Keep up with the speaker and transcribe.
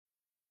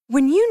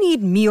When you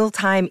need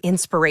mealtime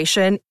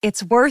inspiration,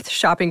 it's worth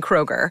shopping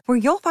Kroger, where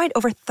you'll find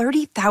over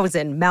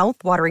 30,000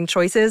 mouth-watering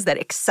choices that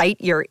excite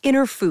your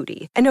inner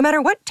foodie. And no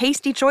matter what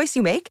tasty choice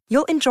you make,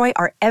 you'll enjoy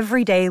our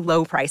everyday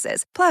low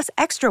prices, plus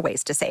extra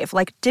ways to save,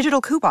 like digital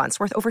coupons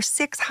worth over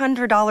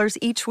 $600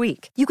 each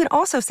week. You can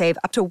also save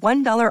up to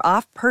 $1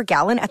 off per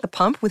gallon at the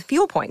pump with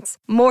fuel points.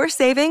 More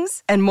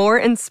savings and more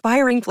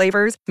inspiring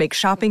flavors make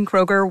shopping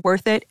Kroger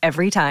worth it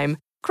every time.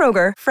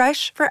 Kroger,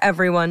 fresh for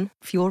everyone.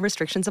 Fuel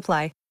restrictions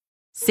apply.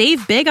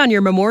 Save big on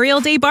your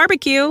Memorial Day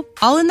barbecue,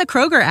 all in the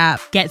Kroger app.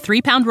 Get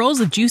 3-pound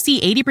rolls of juicy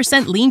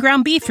 80% lean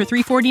ground beef for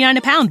 $3.49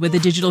 a pound with a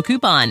digital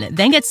coupon.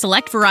 Then get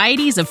select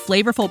varieties of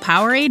flavorful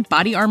Powerade,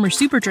 Body Armor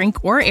Super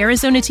Drink, or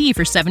Arizona tea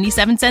for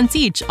 77 cents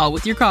each, all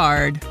with your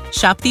card.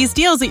 Shop these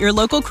deals at your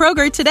local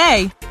Kroger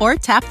today, or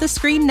tap the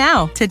screen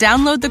now to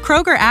download the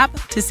Kroger app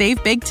to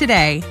save big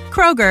today.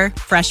 Kroger,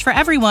 fresh for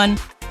everyone.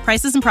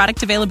 Prices and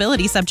product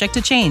availability subject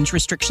to change.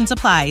 Restrictions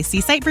apply. See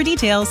site for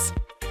details.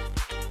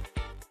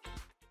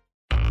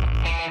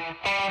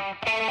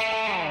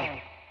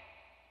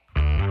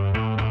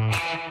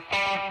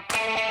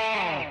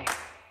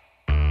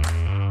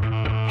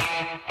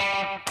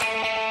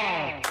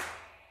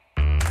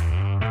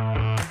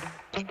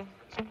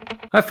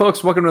 Hi,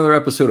 folks. Welcome to another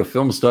episode of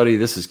Film Study.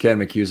 This is Ken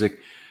McCusick.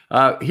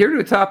 Here to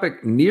a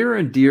topic near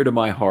and dear to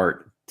my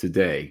heart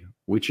today,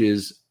 which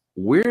is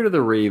where do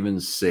the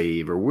Ravens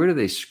save or where do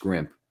they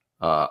scrimp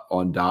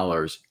on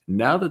dollars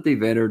now that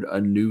they've entered a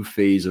new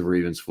phase of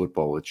Ravens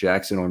football with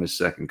Jackson on his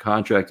second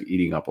contract,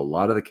 eating up a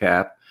lot of the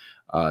cap.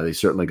 They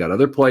certainly got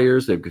other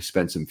players. They've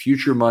spent some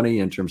future money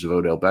in terms of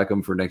Odell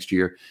Beckham for next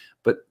year,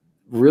 but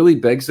really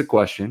begs the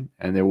question,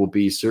 and there will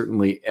be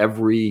certainly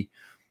every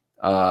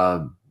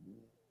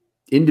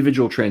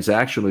individual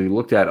transaction will be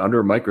looked at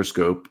under a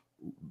microscope,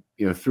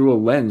 through a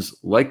lens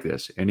like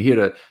this. And here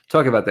to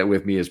talk about that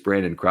with me is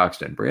Brandon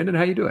Croxton. Brandon,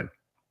 how you doing?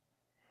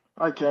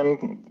 Hi,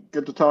 Ken.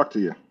 Good to talk to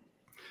you.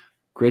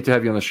 Great to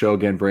have you on the show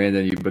again,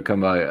 Brandon. You've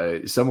become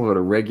somewhat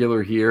a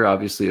regular here,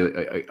 obviously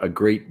a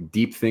great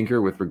deep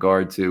thinker with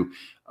regard to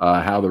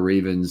how the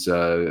Ravens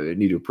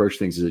need to approach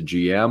things as a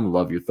GM.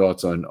 Love your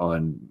thoughts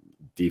on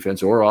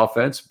defense or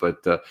offense, but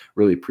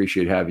really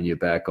appreciate having you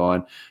back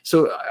on.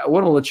 So I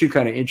want to let you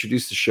kind of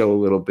introduce the show a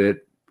little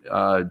bit.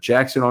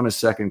 Jackson on his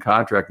second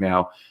contract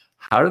now.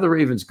 How do the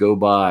Ravens go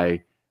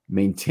by,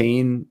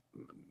 maintain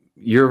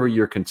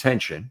year-over-year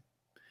contention,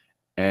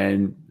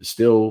 and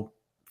still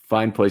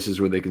find places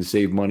where they can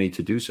save money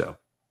to do so?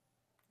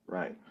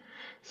 Right.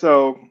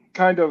 So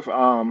kind of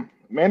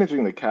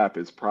managing the cap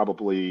is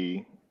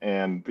probably,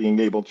 and being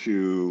able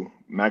to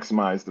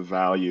maximize the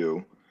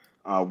value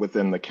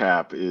within the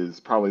cap is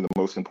probably the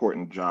most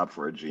important job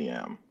for a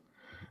GM.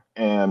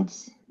 And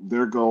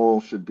their goal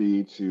should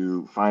be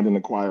to find and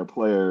acquire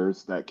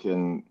players that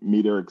can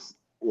meet or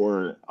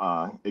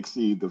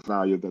exceed the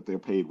value that they're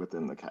paid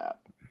within the cap.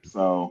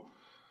 So,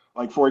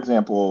 like, for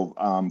example,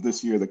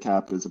 this year the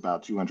cap is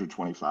about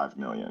 $225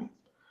 million.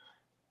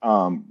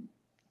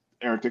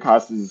 Eric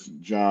DeCosta's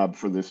job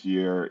for this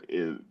year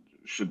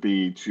should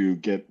be to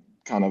get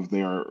kind of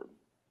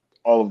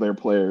all of their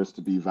players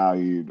to be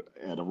valued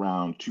at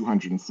around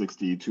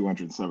 260,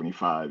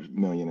 275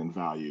 million in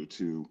value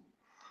to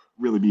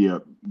really be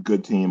a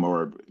good team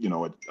or,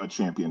 a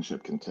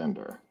championship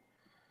contender.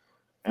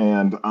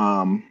 And,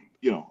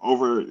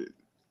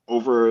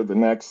 over the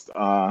next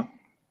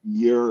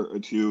year or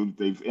two,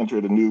 they've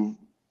entered a new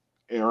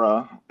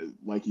era,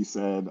 like you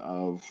said,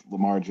 of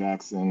Lamar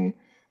Jackson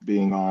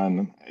being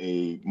on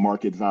a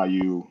market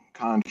value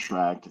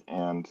contract,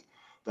 and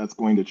that's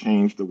going to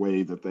change the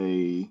way that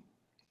they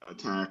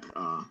attack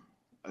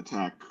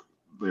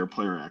their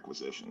player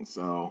acquisition.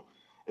 So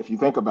if you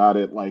think about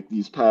it, like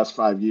these past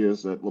 5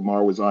 years that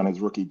Lamar was on his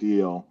rookie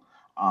deal,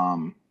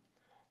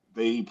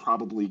 they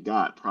probably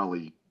got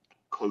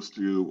close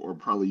to or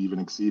probably even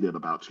exceeded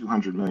about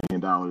 $200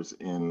 million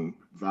in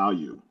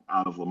value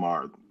out of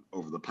Lamar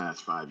over the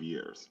past 5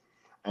 years.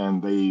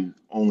 And they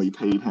only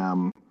paid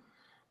him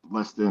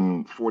less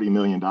than $40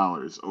 million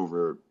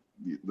over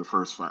the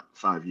first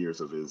 5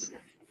 years of his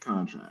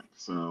contract.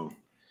 So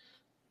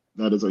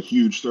that is a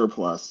huge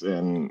surplus.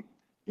 And,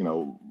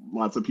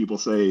 lots of people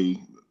say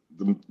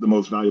the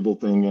most valuable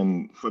thing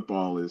in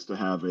football is to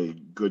have a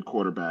good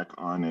quarterback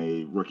on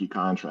a rookie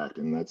contract.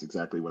 And that's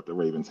exactly what the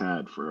Ravens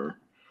had for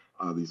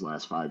these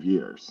last 5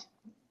 years.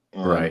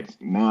 And right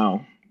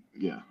now,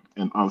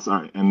 and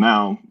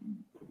now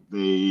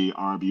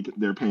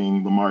they're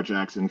paying Lamar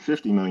Jackson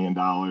 $50 million.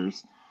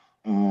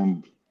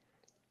 And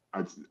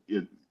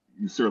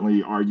you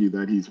certainly argue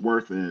that he's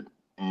worth it.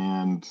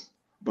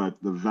 But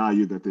the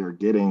value that they're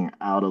getting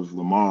out of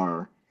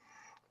Lamar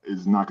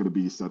is not going to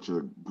be such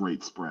a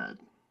great spread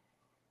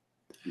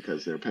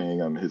because they're paying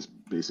him his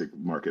basic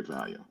market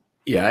value.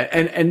 Yeah,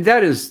 and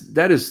that is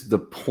the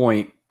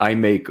point I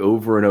make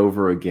over and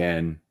over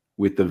again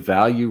with the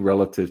value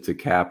relative to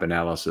cap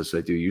analysis I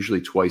do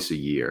usually twice a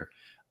year,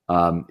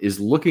 is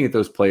looking at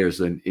those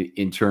players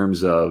in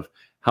terms of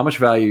how much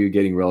value you're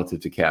getting relative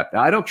to cap.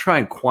 Now, I don't try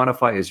and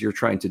quantify as you're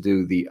trying to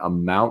do the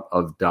amount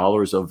of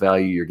dollars of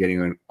value you're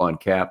getting on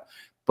cap,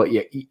 but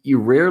yet you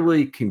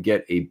rarely can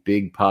get a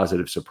big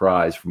positive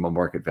surprise from a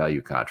market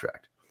value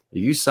contract.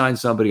 If you sign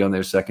somebody on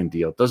their second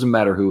deal, it doesn't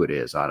matter who it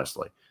is,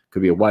 honestly.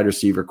 Could be a wide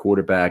receiver,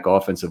 quarterback,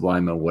 offensive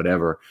lineman,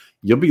 whatever.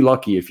 You'll be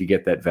lucky if you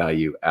get that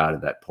value out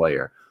of that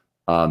player.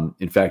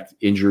 In fact,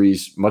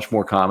 injuries much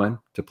more common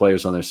to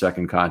players on their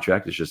second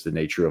contract. It's just the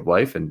nature of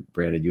life. And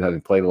Brandon, you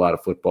having played a lot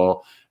of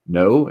football,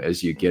 know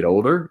as you get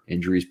older,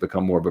 injuries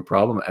become more of a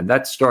problem. And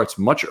that starts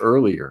much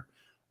earlier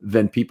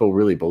than people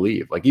really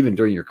believe. Like even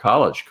during your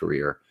college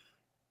career,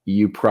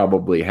 you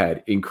probably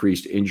had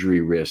increased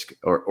injury risk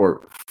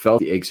or felt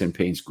the aches and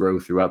pains grow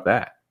throughout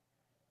that.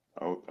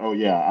 Oh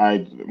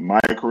yeah. My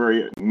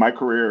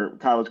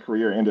college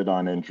career ended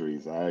on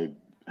injuries. I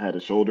had a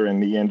shoulder and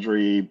knee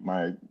injury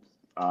my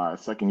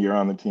second year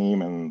on the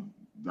team, and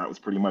that was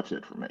pretty much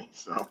it for me.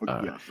 So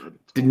yes,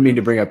 didn't mean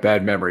to bring up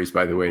bad memories,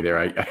 by the way.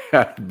 There,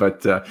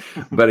 but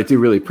I do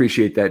really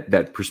appreciate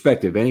that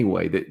perspective.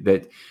 Anyway,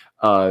 the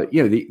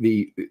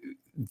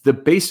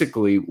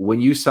basically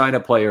when you sign a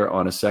player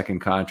on a second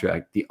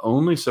contract, the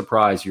only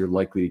surprise you're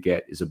likely to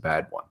get is a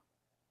bad one.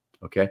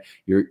 Okay,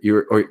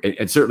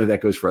 and certainly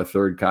that goes for a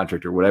third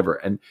contract or whatever.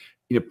 And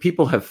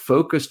people have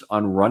focused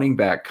on running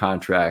back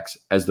contracts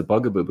as the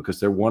bugaboo because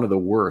they're one of the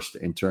worst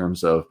in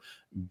terms of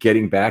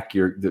getting back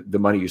the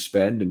money you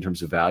spend in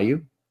terms of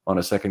value on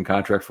a second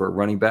contract for a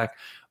running back.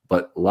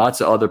 But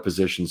lots of other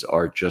positions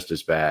are just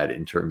as bad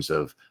in terms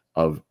of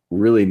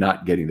really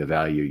not getting the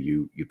value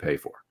you pay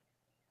for.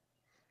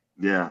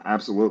 Yeah,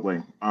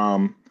 absolutely.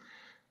 Kind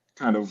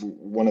of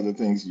one of the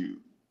things you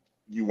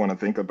want to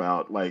think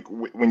about, like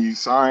when you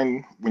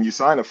sign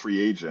a free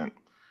agent,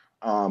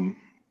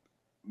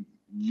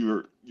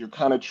 you're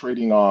kind of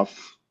trading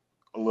off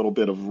a little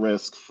bit of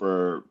risk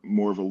for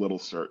more of a little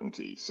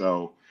certainty.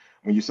 So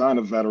when you sign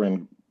a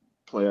veteran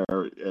player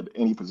at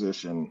any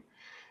position,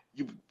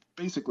 you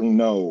basically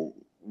know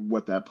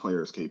what that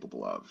player is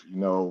capable of. You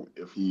know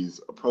if he's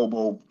a Pro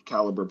Bowl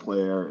caliber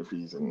player, if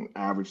he's an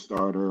average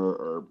starter,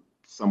 or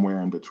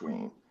somewhere in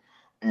between.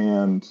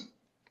 And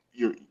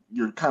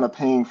you're kind of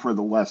paying for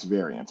the less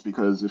variance,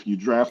 because if you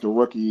draft a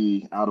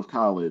rookie out of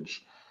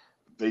college,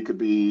 they could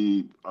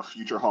be a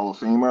future Hall of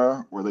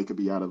Famer or they could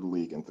be out of the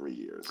league in 3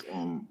 years,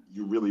 and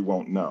you really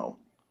won't know.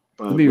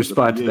 But let me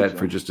respond to that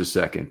for just a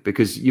second,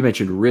 because you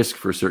mentioned risk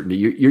for certainty.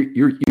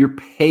 You're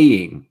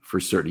paying for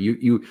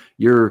certainty.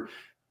 You're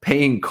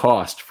paying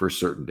cost for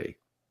certainty.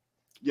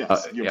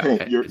 Yes, you're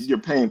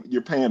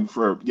paying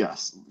for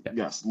yes,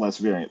 less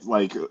variance.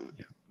 Like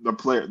the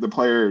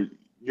player,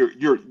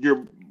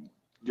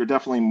 you're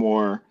definitely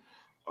more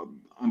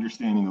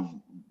understanding of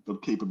the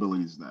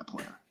capabilities of that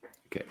player.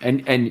 Okay.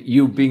 And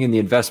you being in the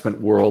investment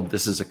world,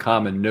 this is a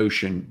common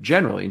notion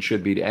generally, and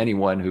should be to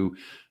anyone who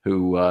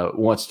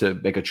wants to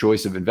make a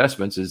choice of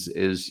investments is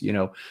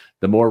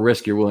the more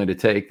risk you're willing to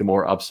take, the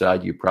more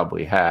upside you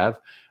probably have.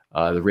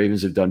 The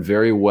Ravens have done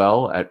very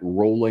well at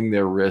rolling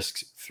their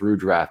risks through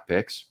draft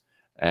picks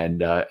and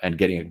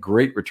getting a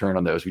great return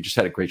on those. We just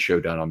had a great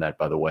showdown on that,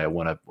 by the way. I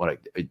want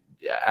to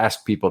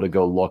ask people to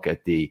go look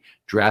at the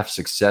draft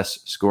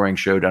success scoring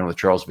showdown with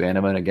Charles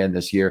Vanneman again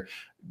this year.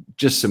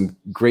 Just some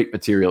great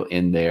material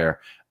in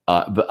there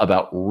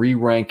about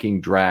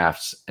re-ranking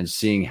drafts and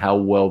seeing how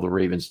well the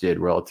Ravens did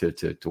relative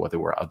to what they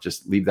were. I'll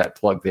just leave that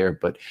plug there.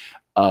 But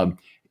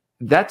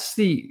that's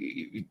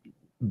the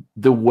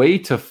way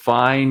to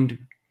find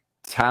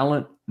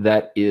talent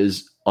that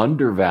is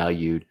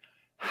undervalued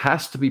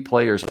has to be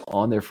players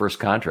on their first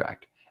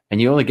contract.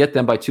 And you only get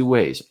them by two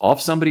ways: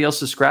 off somebody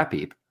else's scrap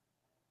heap,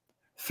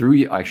 through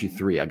the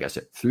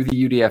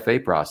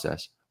UDFA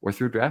process, or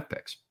through draft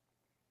picks.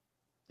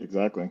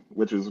 Exactly,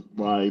 which is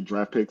why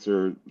draft picks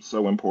are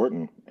so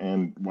important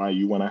and why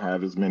you want to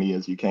have as many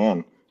as you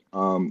can,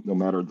 no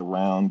matter the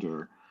round,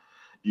 or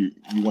you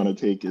want to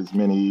take as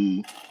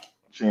many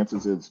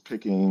chances as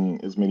picking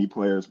as many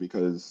players,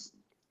 because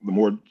the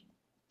more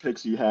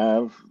picks you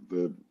have,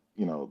 the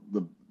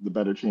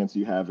better chance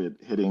you have at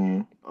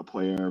hitting a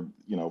player,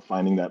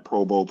 finding that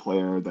Pro Bowl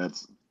player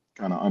that's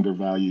kind of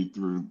undervalued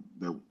through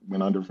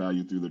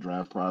the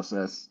draft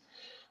process.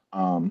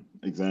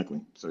 Exactly.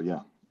 So yeah.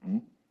 Mm-hmm.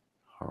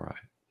 All right.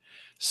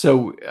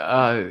 So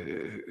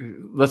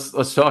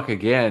let's talk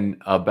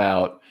again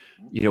about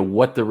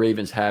what the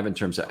Ravens have in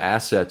terms of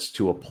assets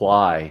to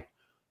apply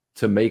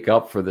to make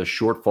up for the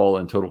shortfall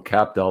in total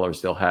cap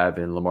dollars they'll have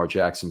in Lamar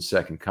Jackson's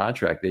second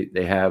contract.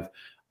 They have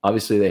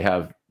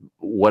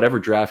whatever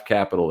draft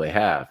capital they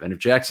have, and if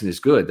Jackson is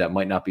good, that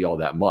might not be all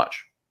that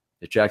much.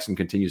 If Jackson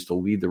continues to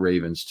lead the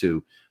Ravens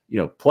to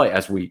play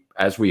as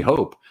we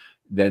hope,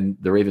 then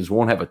the Ravens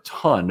won't have a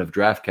ton of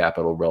draft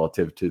capital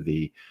relative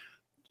to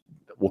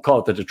we'll call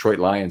it the Detroit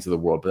Lions of the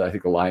world, but I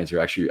think the Lions are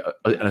actually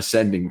an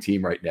ascending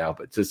team right now.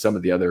 But to some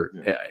of the other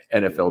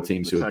NFL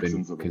teams who have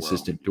been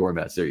consistent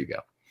doormats, there you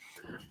go.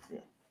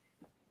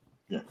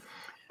 Yeah.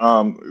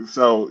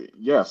 So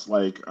yes,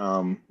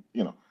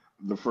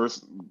 the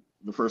first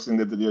thing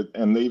that they did,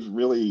 and they've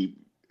really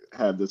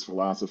had this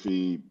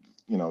philosophy,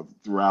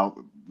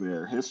 throughout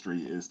their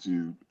history, is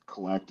to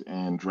collect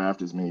and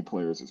draft as many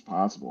players as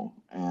possible.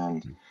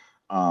 And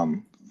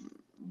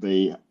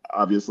they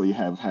obviously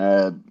have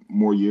had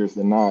more years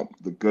than not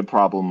the good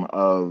problem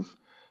of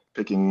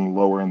picking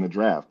lower in the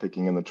draft,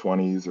 picking in the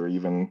 20s or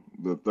even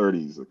the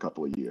 30s a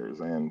couple of years,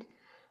 and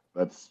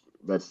that's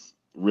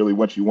really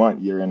what you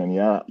want year in and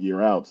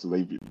year out. So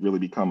they've really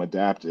become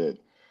adapted,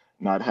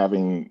 not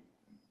having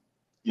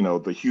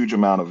the huge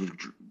amount of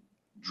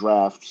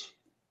draft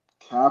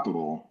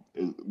capital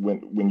is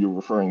when you're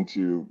referring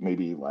to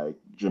maybe like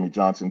Jimmy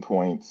Johnson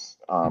points,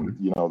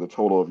 the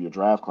total of your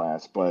draft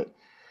class, but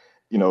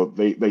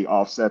they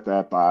offset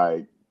that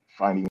by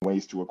finding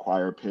ways to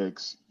acquire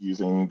picks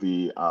using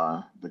the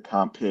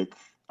comp pick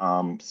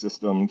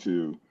system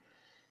to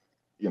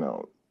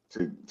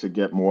to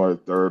get more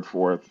third,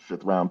 fourth,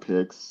 fifth round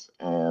picks,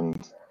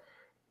 and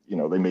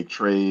they make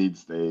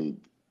trades, they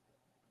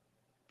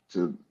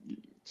to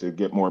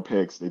get more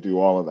picks, they do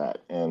all of that,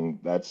 and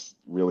that's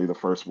really the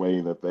first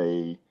way that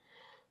they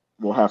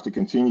will have to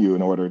continue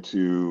in order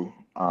to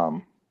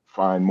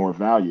find more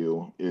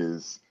value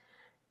is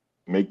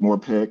make more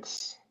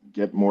picks,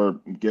 get more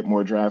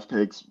draft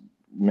picks,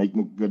 make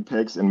good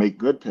picks, and make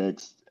good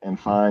picks, and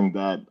find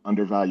that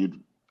undervalued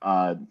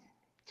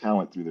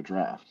talent through the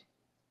draft.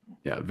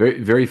 Yeah, very,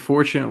 very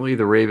fortunately,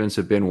 the Ravens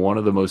have been one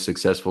of the most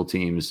successful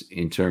teams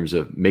in terms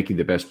of making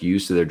the best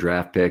use of their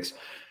draft picks.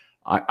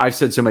 I've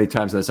said so many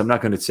times on this, I'm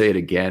not going to say it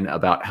again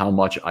about how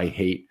much I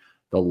hate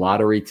the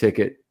lottery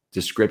ticket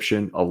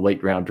description of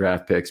late round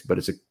draft picks, but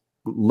it's a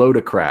load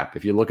of crap.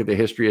 If you look at the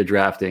history of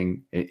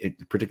drafting,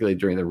 particularly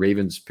during the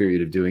Ravens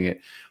period of doing it,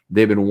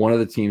 they've been one of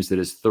the teams that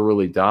has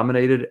thoroughly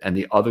dominated, and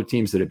the other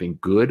teams that have been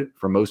good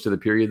for most of the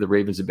period the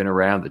Ravens have been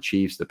around, the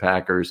Chiefs, the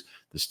Packers,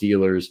 the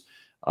Steelers,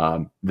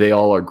 they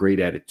all are great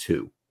at it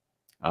too.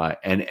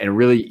 And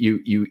really,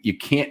 you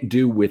can't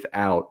do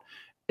without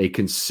a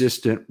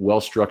consistent,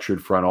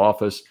 well-structured front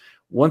office.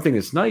 One thing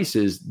that's nice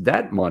is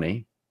that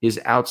money is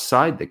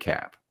outside the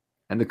cap,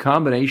 and the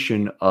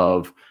combination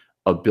of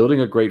building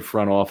a great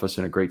front office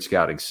and a great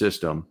scouting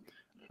system,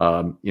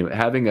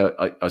 having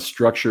a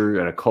structure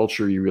and a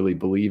culture you really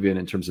believe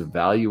in terms of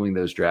valuing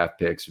those draft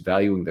picks,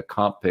 valuing the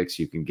comp picks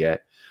you can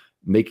get,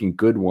 making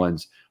good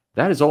ones.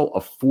 That is all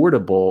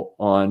affordable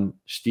on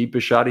Steve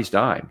Bisciotti's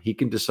dime. He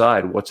can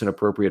decide what's an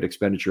appropriate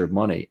expenditure of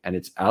money, and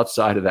it's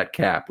outside of that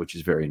cap, which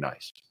is very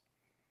nice.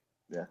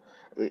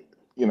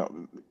 Yeah,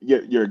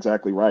 you're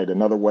exactly right.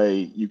 Another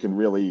way you can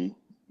really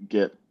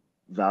get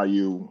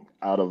value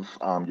out of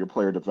your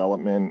player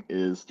development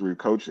is through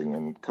coaching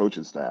and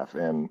coaching staff,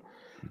 and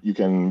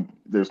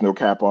there's no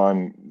cap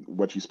on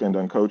what you spend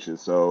on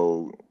coaches,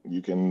 so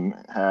you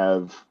can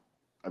have,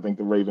 I think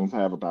the Ravens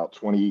have about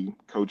 20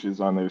 coaches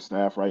on their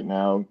staff right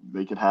now.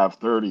 They could have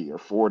 30 or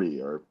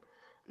 40, or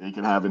they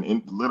could have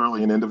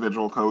literally an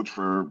individual coach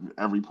for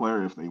every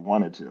player if they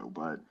wanted to.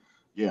 But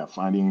yeah,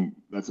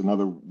 that's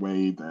another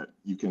way that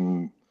you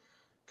can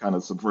kind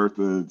of subvert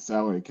the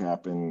salary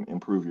cap and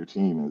improve your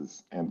team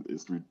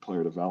is through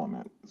player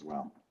development as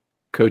well.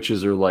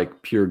 Coaches are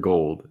like pure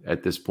gold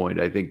at this point.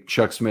 I think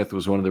Chuck Smith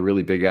was one of the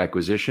really big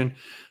acquisition.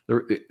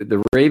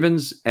 The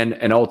Ravens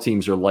and all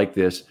teams are like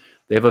this.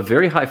 They have a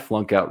very high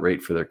flunk out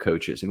rate for their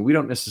coaches, and we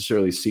don't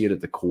necessarily see it at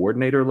the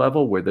coordinator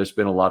level where there's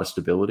been a lot of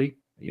stability.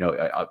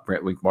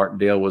 Brent Wink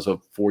Martindale was a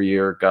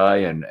 4-year guy,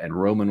 and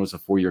Roman was a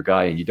 4-year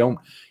guy, and you don't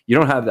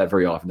have that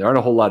very often. There aren't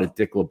a whole lot of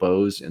Dick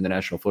LeBeaus in the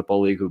National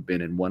Football League who've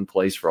been in one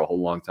place for a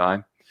whole long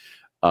time.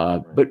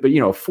 But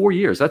 4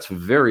 years, that's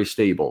very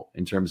stable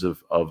in terms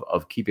of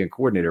keeping a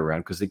coordinator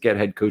around, because they get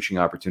head coaching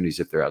opportunities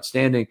if they're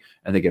outstanding,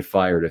 and they get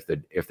fired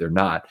if they're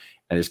not.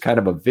 And it's kind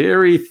of a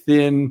very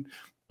thin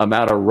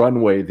amount of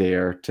runway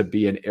there to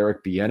be an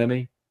Eric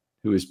Bieniemy,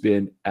 who has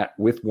been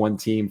with one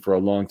team for a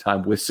long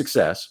time with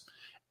success,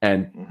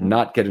 and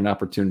not get an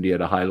opportunity at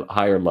a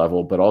higher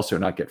level, but also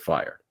not get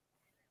fired.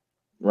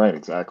 Right,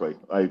 exactly.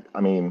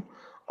 I mean,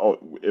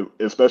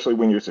 especially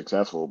when you're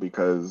successful,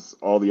 because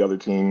all the other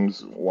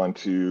teams want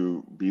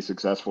to be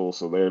successful,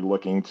 so they're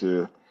looking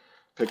to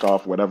pick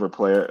off whatever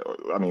coach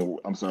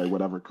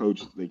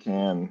they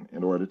can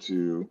in order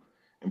to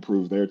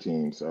improve their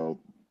team. So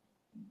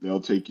they'll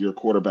take your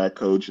quarterback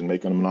coach and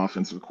make him an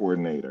offensive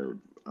coordinator.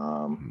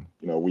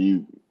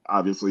 We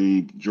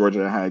obviously,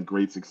 Georgia had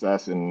great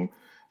success, and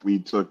we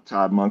took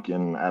Todd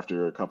Monken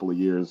after a couple of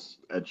years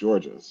at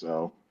Georgia.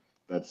 So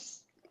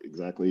that's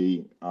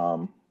exactly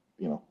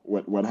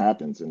what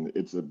happens, and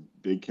it's a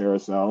big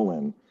carousel,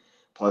 and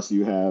plus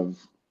you have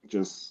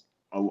just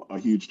a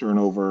huge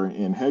turnover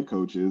in head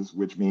coaches,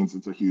 which means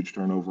it's a huge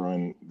turnover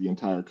on the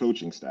entire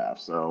coaching staff.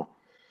 So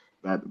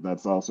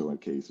that's also a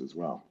case as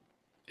well.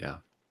 Yeah.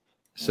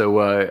 So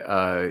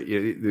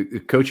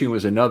the coaching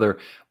was another.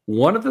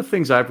 One of the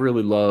things I've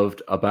really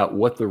loved about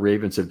what the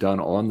Ravens have done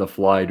on the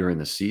fly during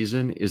the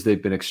season is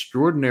they've been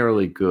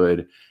extraordinarily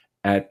good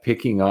at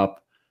picking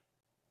up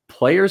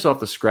players off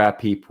the scrap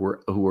heap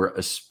who were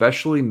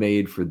especially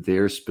made for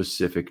their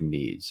specific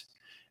needs.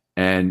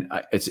 And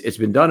it's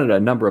been done at a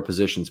number of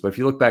positions. But if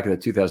you look back at the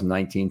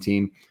 2019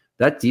 team,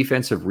 that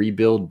defensive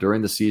rebuild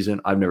during the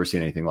season, I've never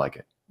seen anything like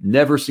it.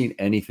 Never seen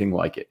anything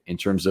like it in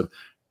terms of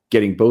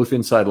getting both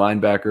inside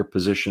linebacker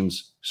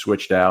positions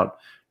switched out,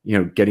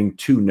 getting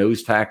two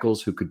nose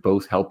tackles who could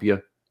both help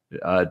you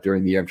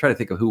during the year. I'm trying to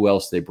think of who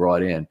else they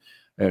brought in.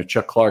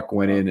 Chuck Clark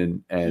went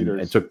in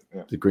and took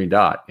the green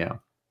dot.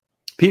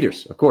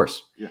 Peters, of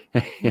course.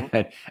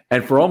 Yeah.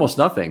 and for almost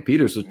nothing,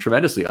 Peters was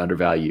tremendously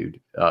undervalued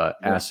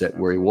asset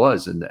where he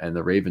was, and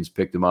the Ravens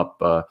picked him up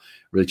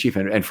really cheap.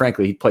 And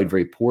frankly, he played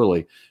very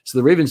poorly. So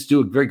the Ravens do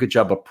a very good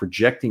job of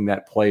projecting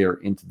that player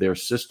into their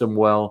system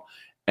well.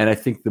 And I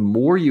think the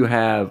more you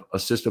have a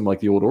system like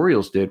the old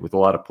Orioles did with a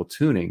lot of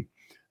platooning,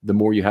 the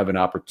more you have an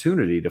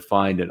opportunity to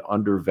find an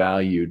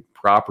undervalued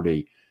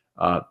property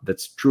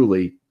that's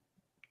truly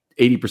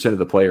 80% of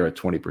the player at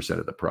 20%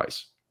 of the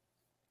price.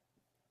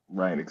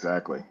 Right,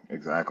 exactly.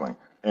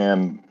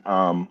 And,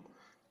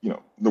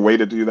 the way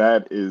to do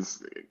that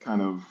is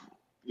kind of,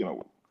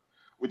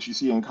 what you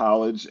see in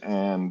college.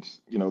 And,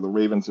 the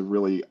Ravens have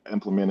really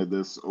implemented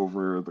this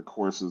over the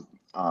course of,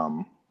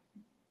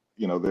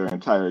 their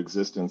entire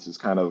existence, is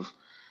kind of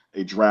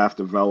a draft,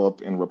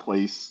 develop, and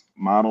replace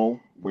model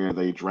where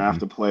they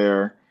draft a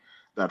player.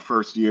 That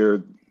first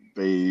year,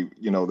 they're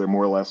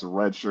more or less a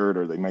red shirt,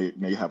 or they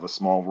may have a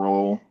small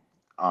role.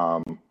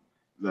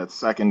 That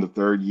second to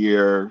third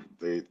year,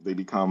 they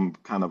become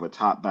kind of a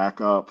top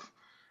backup,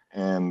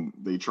 and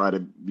they try to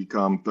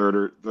become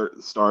third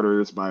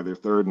starters by their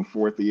third and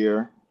fourth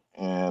year.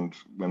 And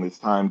when it's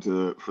time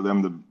for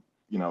them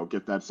to,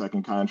 get that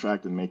second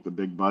contract and make the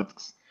big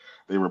bucks,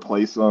 they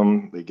replace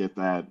them. They get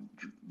that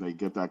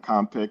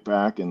comp pick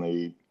back, and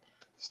they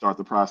start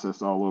the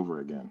process all over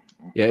again.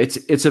 Yeah,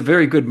 it's a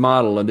very good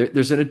model, and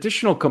there's an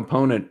additional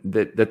component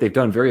that they've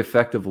done very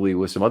effectively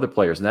with some other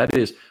players, and that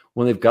is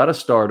when they've got a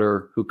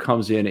starter who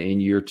comes in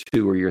year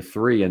 2 or year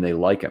 3 and they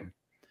like him,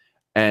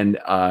 and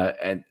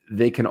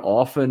they can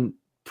often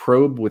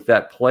probe with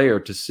that player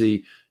to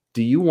see,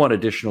 do you want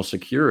additional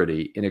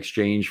security in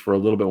exchange for a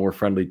little bit more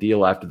friendly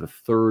deal after the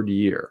third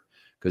year?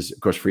 Because,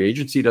 of course, free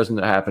agency doesn't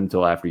happen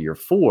until after year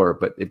 4,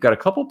 but they've got a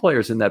couple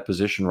players in that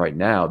position right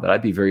now that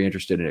I'd be very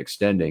interested in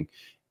extending,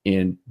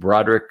 in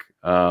Broderick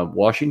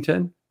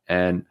Washington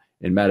and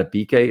in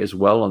Matabike as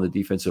well on the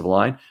defensive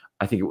line.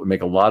 I think it would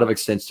make a lot of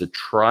sense to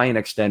try and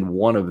extend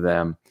one of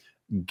them,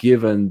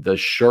 given the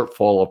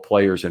shortfall of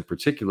players in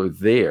particular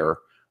there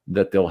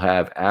that they'll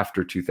have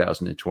after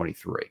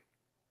 2023.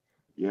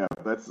 Yeah,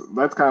 that's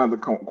kind of the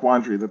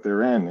quandary that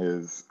they're in,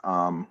 is,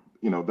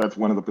 that's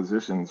one of the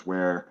positions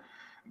where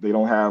they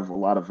don't have a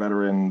lot of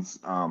veterans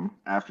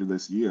after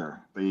this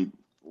year. I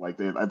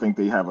think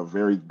they have a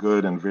very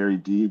good and very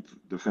deep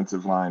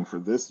defensive line for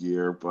this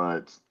year,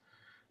 but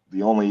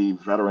the only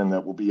veteran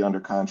that will be under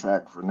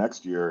contract for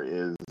next year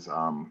is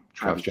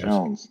Travis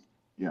Jones.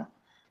 Yeah.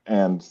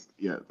 And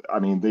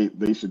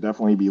they should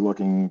definitely be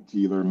looking to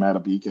either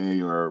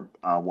Matabike or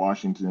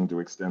Washington to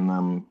extend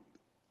them,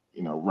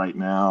 right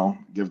now,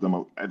 give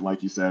them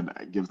like you said,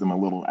 give them a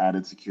little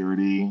added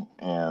security,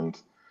 and,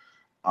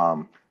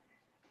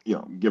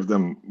 give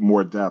them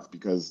more depth,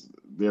 because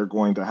they're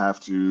going to have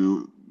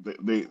to,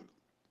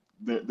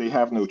 they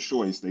have no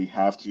choice. They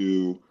have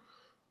to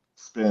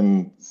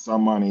spend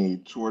some money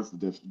towards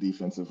the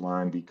defensive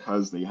line,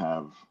 because they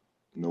have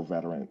no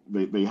veteran.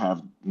 They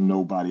have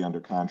nobody under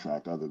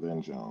contract other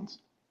than Jones.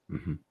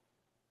 Mm-hmm.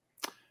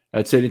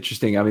 That's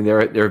interesting. I mean,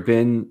 there have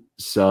been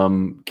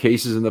some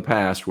cases in the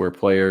past where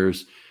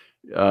players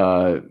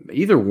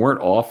either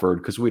weren't offered,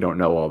 because we don't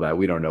know all that.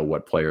 We don't know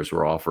what players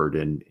were offered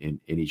in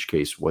each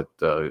case, what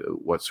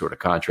sort of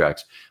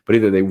contracts. But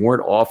either they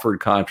weren't offered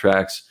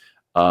contracts,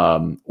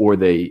 or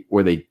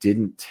they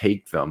didn't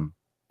take them,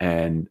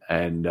 and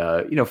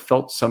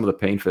felt some of the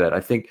pain for that.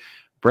 I think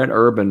Brent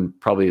Urban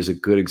probably is a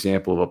good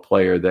example of a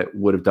player that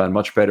would have done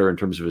much better in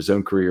terms of his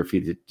own career if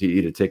he'd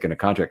have taken a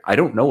contract. I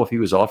don't know if he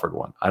was offered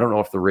one. I don't know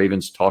if the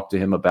Ravens talked to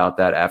him about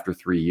that after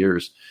 3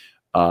 years.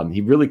 He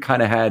really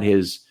kind of had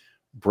his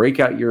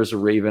breakout year as a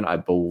Raven, I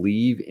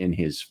believe, in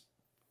his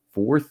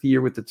 4th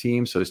year with the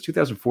team. So it's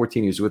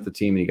 2014, he was with the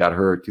team and he got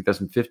hurt.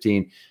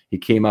 2015, he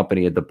came up and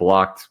he had the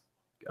blocked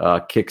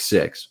kick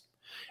 6.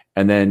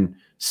 And then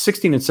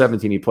 16 and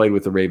 17, he played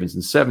with the Ravens.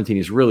 And 17,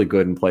 he's really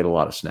good and played a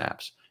lot of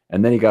snaps.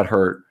 And then he got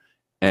hurt,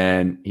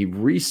 and he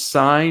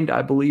re-signed,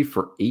 I believe,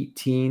 for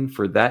 18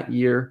 for that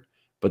year,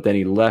 but then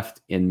he left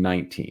in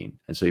 19.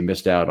 And so he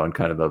missed out on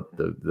kind of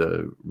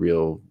the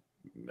real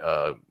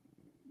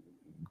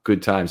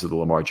good times of the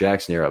Lamar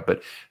Jackson era.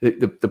 But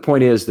the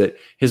point is that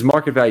his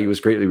market value was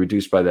greatly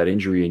reduced by that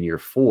injury in year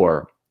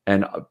 4.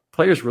 And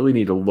players really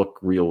need to look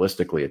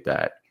realistically at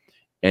that.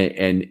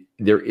 And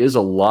there is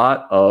a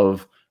lot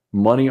of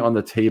money on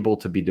the table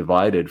to be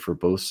divided for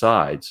both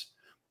sides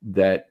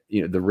that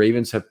the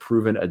Ravens have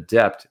proven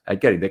adept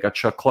at getting. They got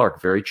Chuck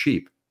Clark very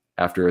cheap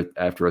after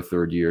a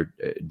third-year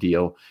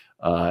deal.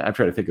 I'm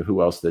trying to think of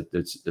who else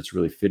that's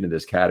really fit into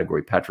this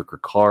category. Patrick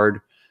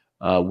Ricard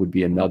would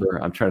be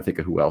another. I'm trying to think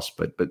of who else,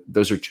 but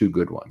those are 2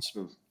 good ones.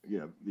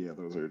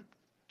 Those are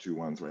 2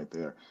 ones right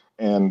there.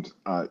 And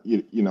I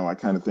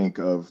kind of think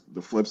of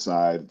the flip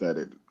side, that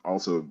it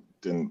also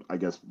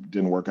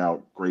didn't work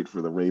out great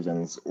for the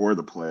Ravens or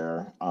the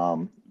player.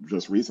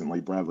 Just recently,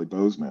 Bradley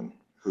Bozeman,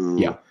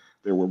 who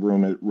there were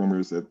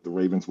rumors that the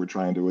Ravens were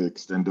trying to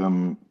extend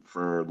him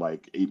for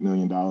like $8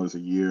 million a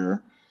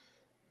year.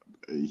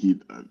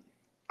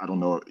 I don't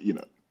know,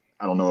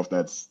 I don't know if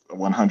that's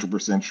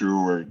 100%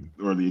 true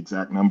or the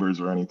exact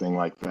numbers or anything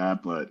like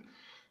that, but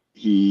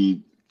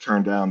he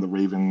turned down the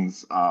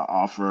Ravens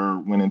offer,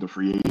 went into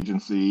free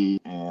agency,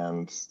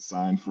 and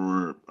signed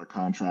for a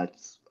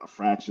contract a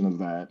fraction of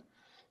that.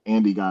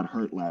 And he got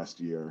hurt last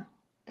year,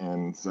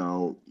 and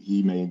so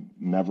he may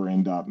never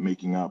end up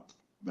making up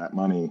that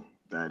money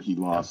that he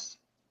lost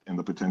in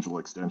the potential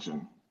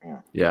extension.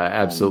 Yeah,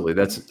 absolutely.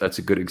 That's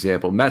a good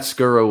example. Matt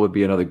Scurro would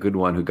be another good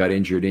one who got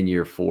injured in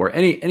year 4.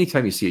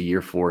 Anytime you see a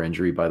year 4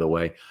 injury, by the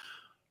way,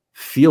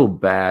 feel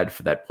bad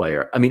for that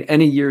player. I mean,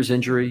 any year's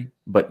injury,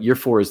 but year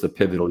 4 is the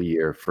pivotal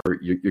year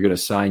for you're going to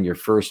sign your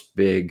first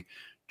big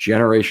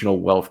generational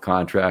wealth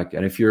contract.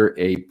 And if you're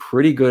a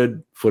pretty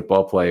good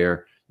football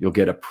player, you'll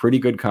get a pretty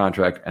good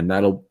contract, and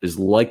is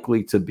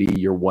likely to be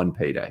your one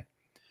payday.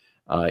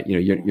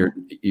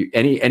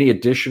 Any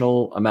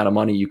additional amount of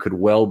money you could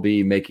well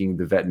be making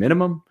the vet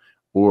minimum,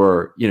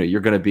 or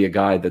you're going to be a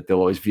guy that they'll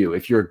always view.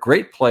 If you're a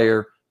great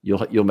player,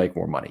 you'll make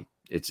more money.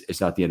 It's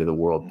not the end of the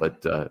world,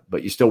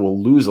 but you still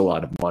will lose a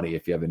lot of money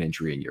if you have an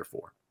injury in year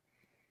 4.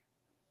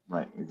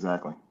 Right.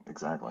 Exactly.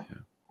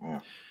 Yeah.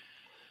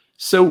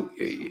 So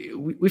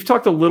we've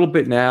talked a little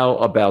bit now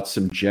about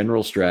some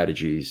general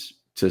strategies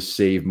to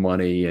save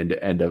money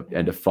and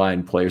to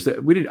find players.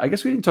 I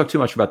guess we didn't talk too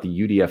much about the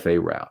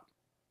UDFA route.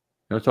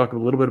 You want to talk a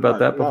little bit about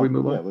that before we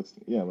move on?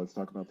 Let's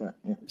talk about that.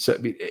 Yeah. So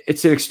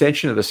it's an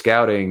extension of the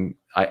scouting.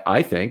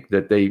 I think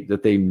that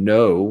they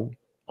know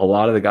a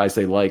lot of the guys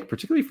they like,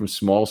 particularly from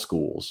small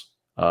schools,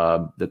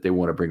 that they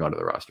want to bring onto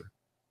the roster.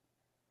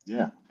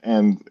 Yeah,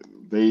 and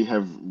they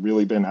have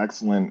really been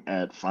excellent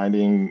at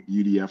finding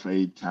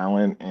UDFA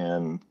talent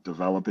and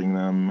developing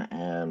them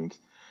and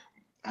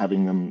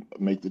having them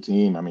make the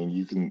team. I mean,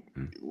 you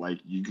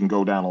can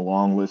go down a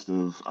long list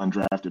of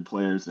undrafted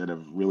players that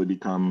have really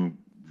become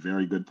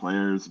very good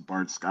players.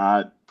 Bart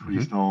Scott,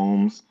 Priest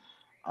Holmes,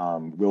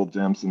 Will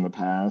Demps in the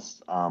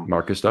past.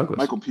 Marcus Douglas.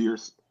 Michael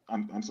Pierce.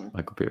 I'm sorry.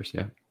 Michael Pierce,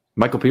 yeah.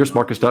 Michael Pierce,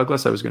 Marcus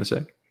Douglas, I was going to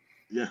say.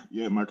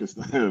 Yeah, Marcus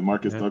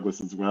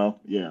Douglas as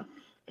well. Yeah.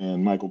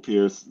 And Michael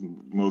Pierce,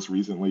 most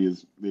recently,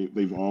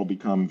 they've all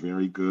become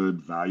very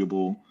good,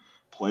 valuable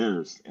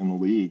players in the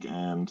league.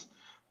 And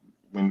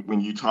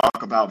when you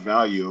talk about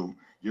value,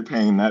 you're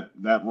paying that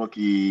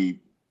rookie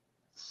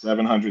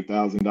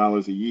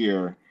 $700,000 a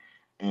year.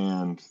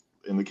 And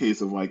in the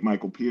case of like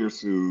Michael Pierce,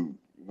 who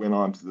went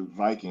on to the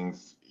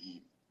Vikings,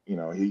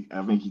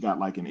 I think he got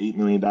like an $8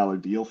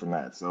 million deal from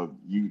that. So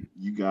you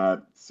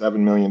got $7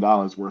 million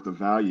worth of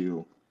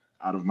value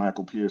out of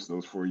Michael Pierce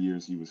those 4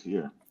 years he was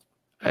here.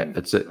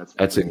 That's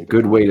a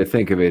good way to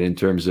think of it in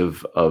terms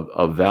of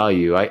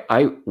value.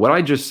 What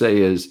I just say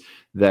is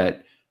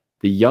that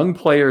the young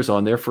players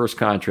on their first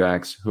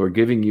contracts who are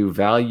giving you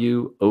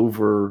value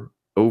over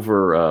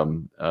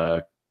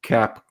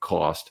cap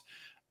cost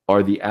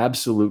are the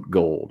absolute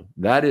gold.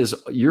 That is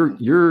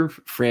your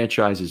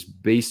franchise is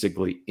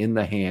basically in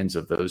the hands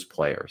of those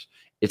players.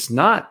 It's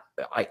not.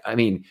 I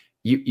mean,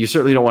 you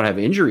certainly don't want to have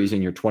injuries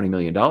in your $20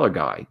 million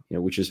guy,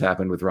 which has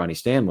happened with Ronnie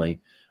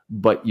Stanley.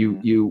 But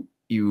you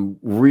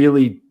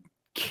really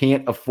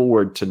can't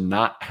afford to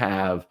not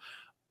have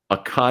a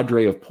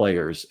cadre of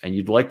players, and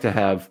you'd like to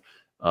have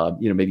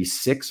maybe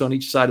 6 on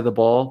each side of the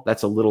ball.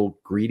 That's a little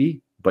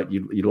greedy, but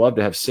you'd love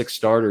to have 6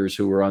 starters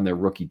who are on their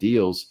rookie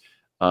deals.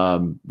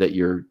 That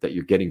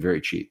you're getting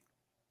very cheap.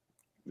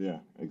 Yeah,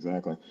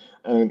 exactly.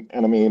 And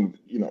I mean,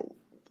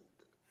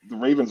 the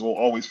Ravens will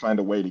always find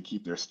a way to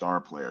keep their star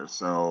players.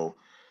 So,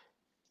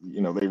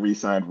 they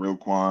re-signed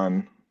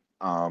Roquan.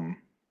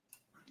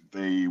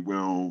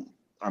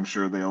 I'm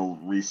sure they'll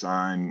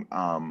re-sign,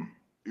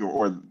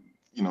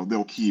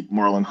 they'll keep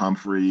Marlon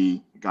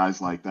Humphrey, guys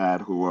like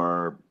that who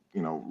are,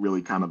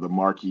 really kind of the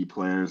marquee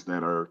players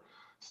that are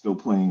still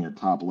playing at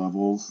top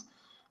levels.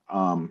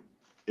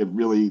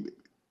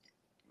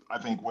 I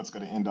think what's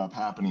going to end up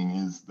happening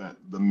is that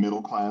the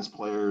middle class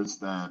players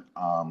that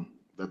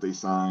they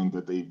sign,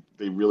 that they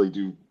really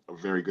do a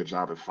very good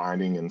job at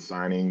finding and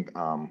signing,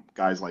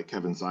 guys like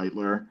Kevin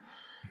Zeitler,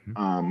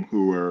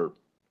 who are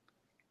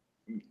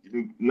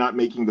not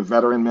making the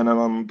veteran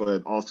minimum,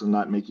 but also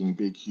not making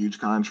big, huge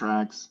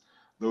contracts.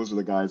 Those are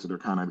the guys that are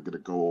kind of going to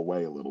go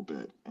away a little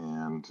bit,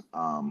 and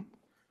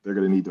they're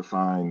going to need to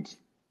find,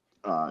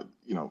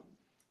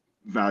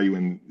 value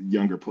in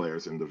younger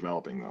players and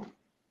developing them.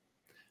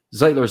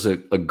 Zeitler's a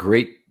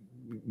great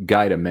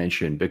guy to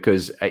mention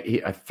because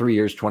 3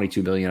 years,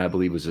 $22 million, I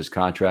believe, was his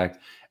contract,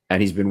 and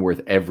he's been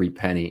worth every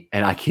penny.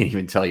 And I can't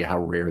even tell you how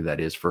rare that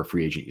is for a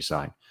free agent you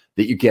sign,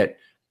 that you get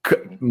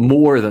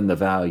more than the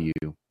value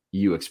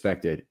you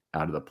expected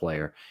out of the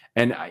player.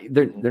 And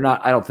they're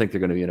not. I don't think they're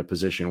going to be in a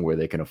position where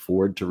they can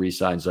afford to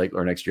re-sign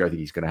Zeitler next year. I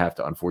think he's going to have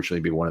to,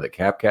 unfortunately, be one of the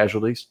cap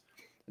casualties.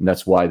 And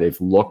that's why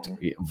they've looked.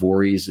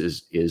 Voorhees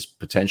is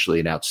potentially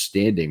an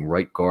outstanding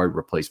right guard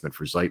replacement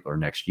for Zeitler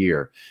next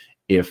year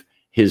if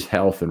his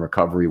health and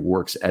recovery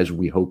works as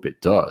we hope it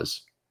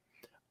does.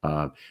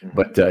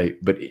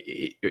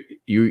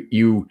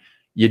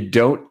 You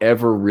don't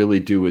ever really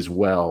do as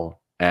well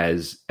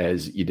as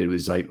you did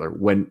with Zeitler.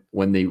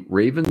 When the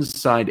Ravens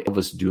signed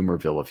Elvis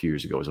Dumervil a few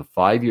years ago, it was a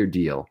 5-year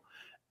deal,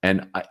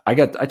 and I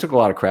took a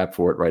lot of crap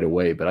for it right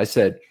away. But I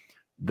said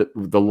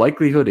the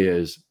likelihood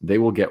is they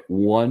will get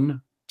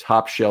one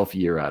top shelf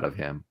year out of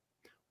him,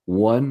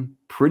 one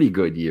pretty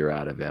good year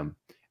out of him,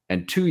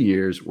 and 2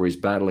 years where he's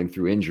battling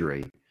through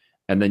injury.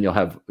 And then you'll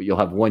have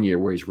 1 year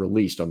where he's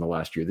released on the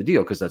last year of the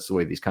deal, because that's the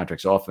way these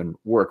contracts often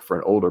work for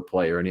an older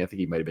player. And I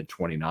think he might have been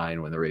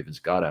 29 when the Ravens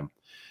got him.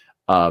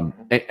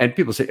 And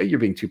people say, oh, you're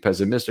being too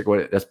pessimistic.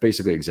 That's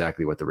basically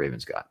exactly what the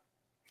Ravens got.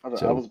 I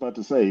was about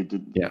to say,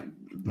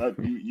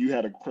 you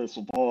had a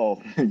crystal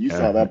ball. You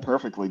saw that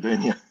perfectly,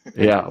 didn't you?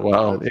 Yeah,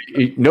 well,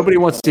 nobody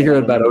wants to hear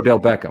about Odell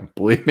Beckham,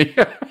 believe me.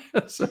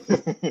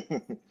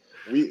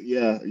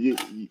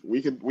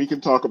 We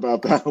can talk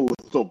about that a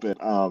little bit,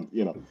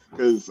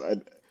 because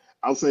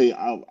I'll say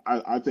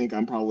I think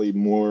I'm probably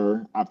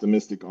more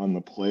optimistic on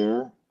the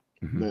player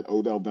that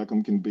Odell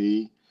Beckham can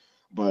be,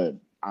 but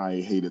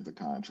I hated the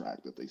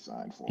contract that they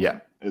signed for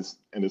him.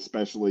 And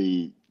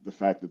especially the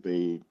fact that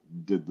they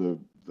did the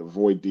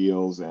void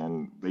deals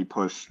and they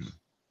pushed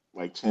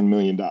like at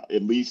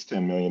least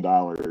 $10 million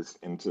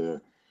into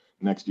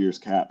next year's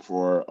cap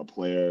for a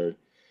player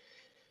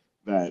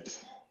that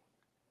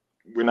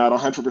we're not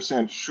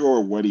 100%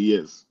 sure what he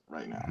is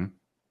right now.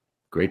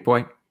 Great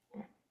point.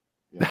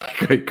 Yeah.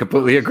 I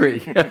completely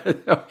agree.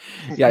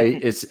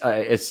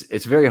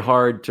 It's very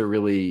hard to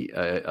really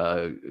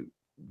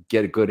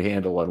get a good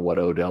handle on what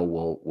Odell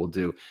will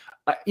do.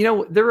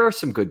 There are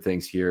some good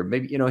things here.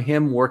 Maybe,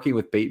 him working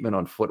with Bateman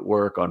on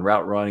footwork, on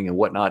route running and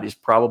whatnot is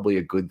probably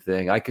a good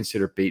thing. I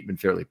consider Bateman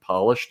fairly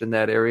polished in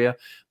that area,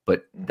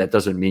 but that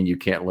doesn't mean you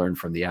can't learn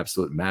from the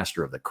absolute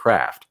master of the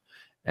craft.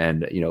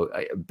 And,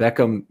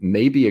 Beckham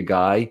may be a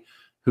guy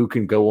who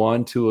can go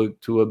on to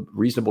a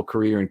reasonable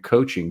career in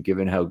coaching,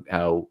 given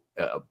how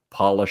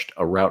polished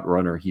a route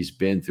runner he's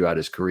been throughout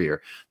his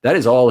career. That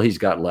is all he's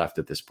got left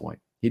at this point.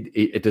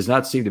 It does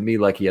not seem to me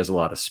like he has a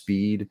lot of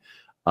speed.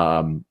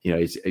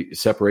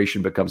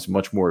 Separation becomes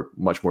much more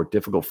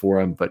difficult for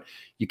him, but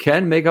you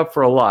can make up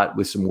for a lot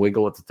with some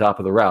wiggle at the top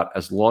of the route,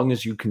 as long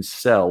as you can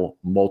sell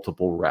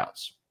multiple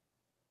routes.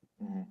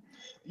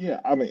 Yeah.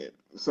 I mean,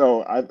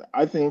 so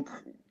I think,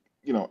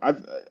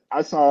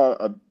 I saw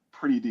a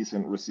pretty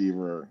decent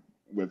receiver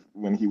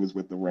when he was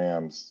with the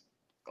Rams,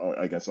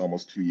 I guess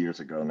almost 2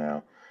 years ago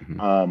now.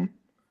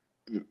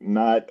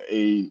 Not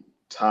a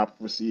top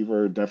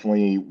receiver,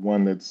 definitely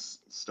one that's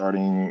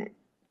starting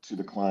to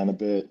decline a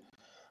bit.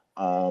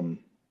 I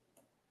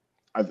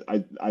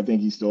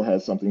think he still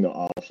has something to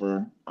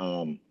offer.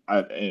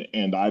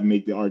 I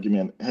make the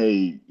argument,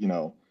 hey,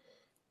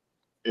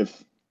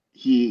 if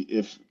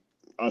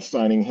us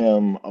signing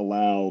him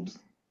allowed,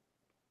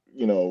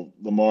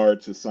 Lamar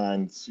to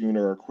sign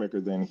sooner or quicker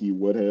than he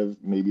would have,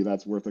 maybe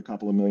that's worth a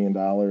couple of $1 million.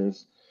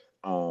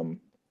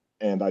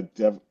 And I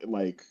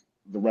like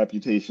the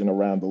reputation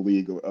around the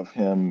league of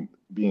him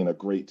being a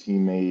great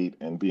teammate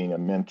and being a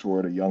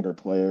mentor to younger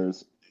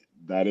players.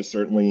 That is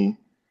certainly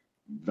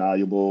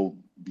valuable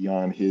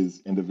beyond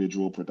his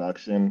individual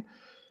production.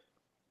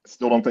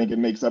 Still don't think it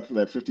makes up for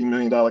that $15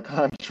 million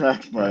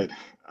contract, but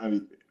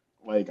I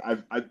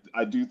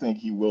do think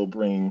he will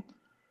bring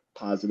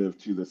positive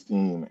to this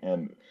team,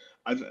 and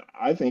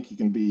I think he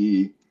can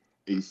be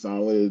a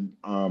solid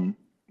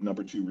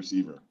number 2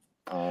 receiver,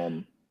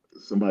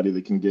 somebody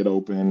that can get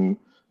open,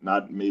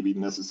 not maybe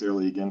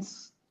necessarily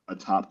against a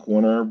top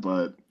corner,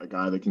 but a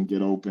guy that can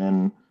get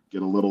open,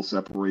 get a little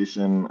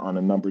separation on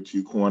a number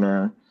 2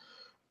 corner.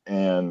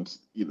 And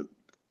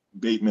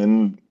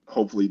Bateman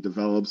hopefully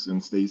develops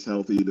and stays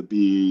healthy to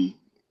be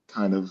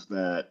kind of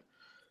that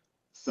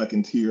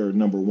second tier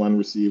number 1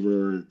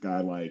 receiver, guy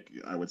like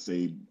I would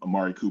say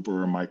Amari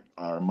Cooper or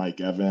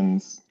Mike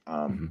Evans,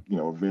 a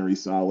very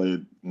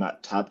solid,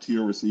 not top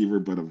tier receiver,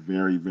 but a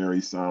very, very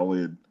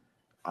solid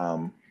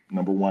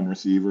number 1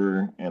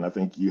 receiver. And I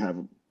think you have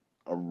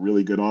a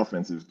really good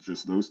offense if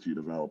just those two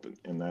develop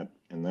in that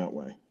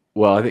way.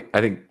 Well,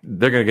 I think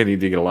they're going to need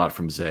to get a lot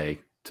from Zay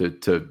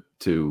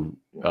to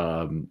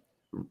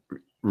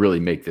really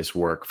make this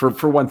work.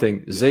 For one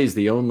thing, Zay's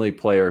the only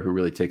player who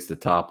really takes the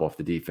top off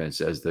the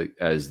defense as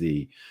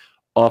the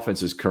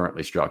offense is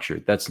currently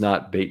structured. That's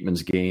not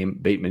Bateman's game.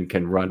 Bateman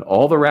can run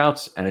all the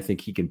routes, and I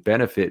think he can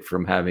benefit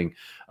from having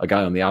a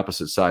guy on the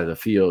opposite side of the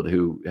field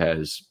who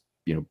has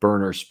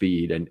burner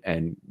speed.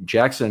 And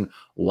Jackson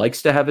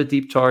likes to have a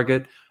deep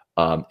target.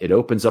 It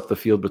opens up the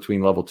field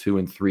between level 2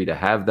 and 3 to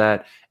have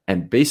that,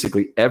 and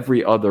basically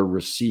every other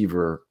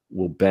receiver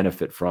will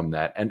benefit from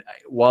that. And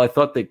while I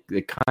thought they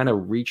kind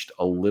of reached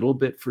a little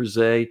bit for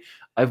Zay,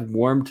 I've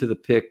warmed to the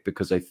pick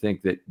because I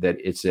think that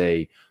it's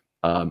it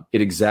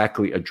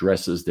exactly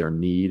addresses their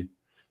need.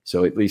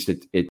 So at least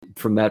it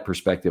from that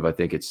perspective, I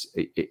think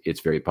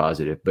it's very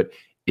positive. But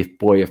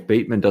if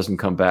Bateman doesn't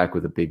come back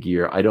with a big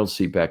year, I don't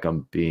see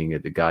Beckham being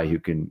the guy who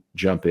can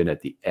jump in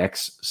at the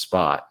X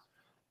spot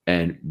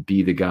and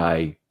be the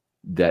guy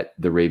that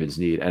the Ravens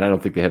need. And I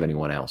don't think they have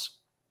anyone else.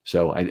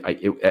 So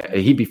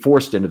he'd be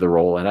forced into the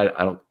role,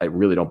 and I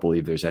really don't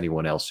believe there's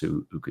anyone else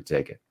who could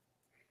take it.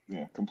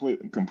 Yeah,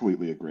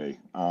 completely agree.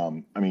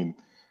 I mean,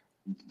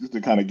 just to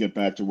kind of get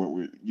back to what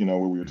we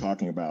were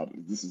talking about,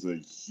 this is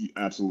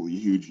absolutely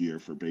huge year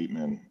for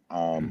Bateman.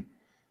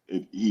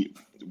 He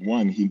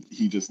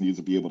just needs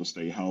to be able to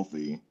stay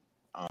healthy.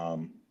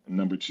 And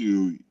number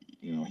two,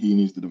 he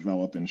needs to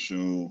develop and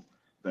show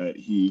that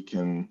he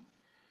can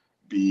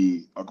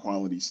be a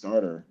quality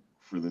starter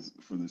for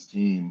this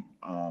team.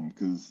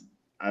 Because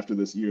after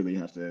this year, they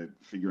have to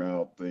figure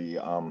out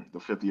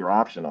the fifth-year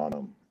option on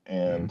him,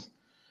 and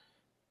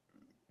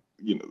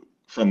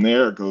from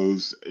there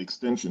goes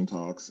extension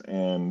talks.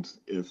 And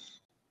if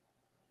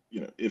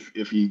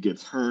he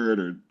gets hurt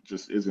or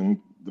just isn't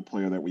the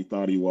player that we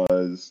thought he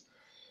was,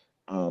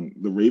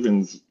 the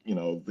Ravens,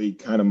 they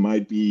kind of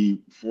might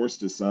be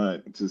forced to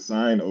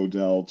sign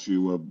Odell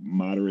to a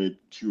moderate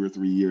 2 or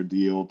 3 year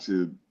deal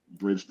to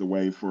bridge the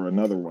way for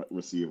another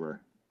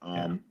receiver.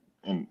 And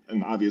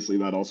obviously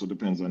that also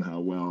depends on how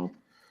well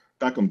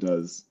Beckham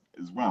does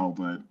as well.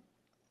 But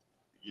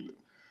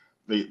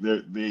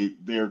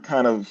they're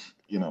kind of,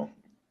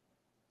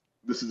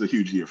 this is a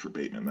huge year for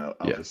Bateman. I'll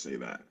just say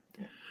that.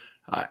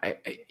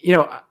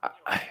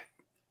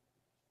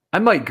 I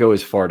might go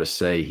as far to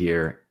say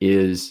here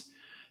is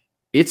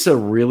it's a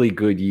really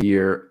good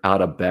year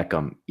out of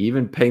Beckham,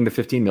 even paying the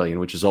 $15 million,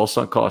 which is all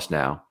sunk cost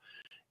now,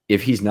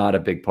 if he's not a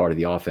big part of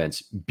the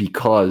offense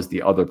because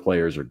the other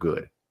players are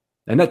good.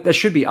 And that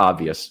should be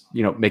obvious,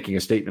 making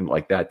a statement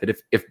like that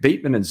if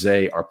Bateman and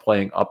Zay are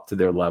playing up to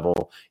their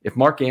level, if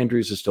Mark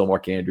Andrews is still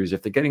Mark Andrews,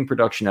 if they're getting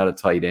production out of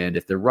tight end,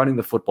 if they're running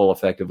the football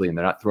effectively and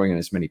they're not throwing in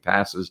as many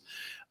passes,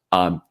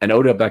 and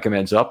Odell Beckham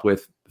ends up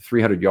with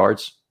 300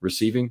 yards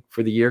receiving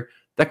for the year,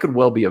 that could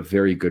well be a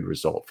very good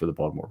result for the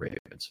Baltimore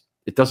Ravens.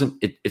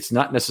 It's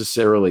not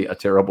necessarily a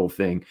terrible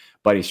thing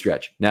by any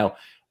stretch. Now,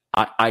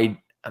 I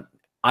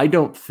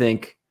don't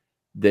think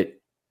that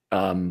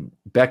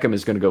Beckham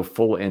is going to go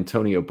full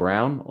Antonio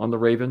Brown on the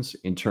Ravens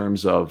in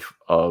terms of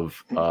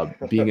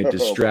being a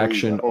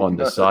distraction on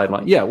the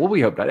sideline. Yeah, well, we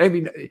hope not. I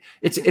mean,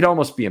 it'd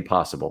almost be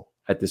impossible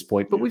at this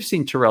point, but we've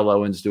seen Terrell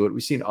Owens do it.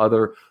 We've seen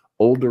other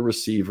older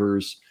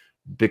receivers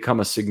become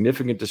a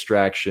significant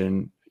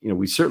distraction.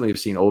 We certainly have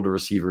seen older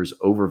receivers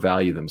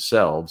overvalue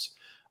themselves.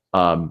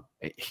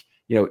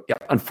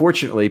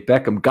 Unfortunately,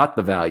 Beckham got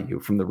the value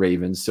from the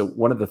Ravens. So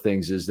one of the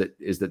things is that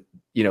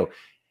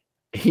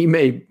he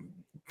may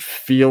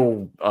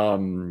feel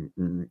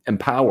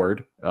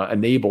empowered,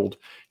 enabled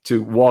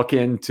to walk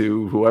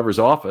into whoever's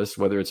office,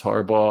 whether it's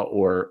Harbaugh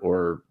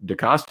or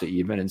DaCosta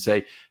even, and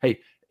say, "Hey,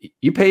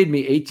 you paid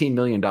me $18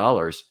 million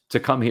to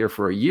come here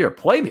for a year.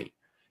 Play me."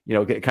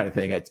 Kind of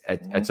thing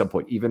at some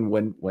point, even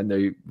when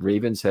the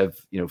Ravens have,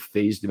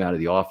 phased him out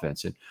of the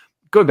offense. And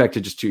going back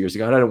to just 2 years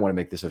ago, and I don't want to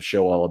make this a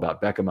show all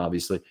about Beckham,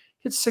 obviously,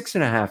 he had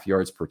 6.5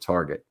 yards per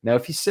target. Now,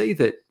 if you say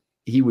that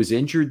he was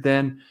injured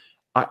then,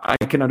 I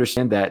can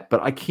understand that,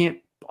 but I can't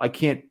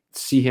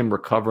see him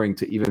recovering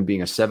to even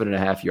being a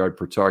 7.5 yard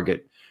per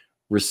target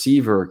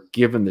receiver,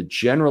 given the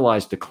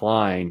generalized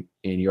decline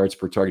in yards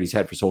per target he's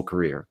had for his whole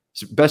career.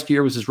 His best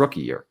year was his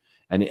rookie year.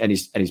 And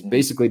he's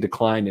basically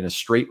declined in a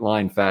straight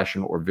line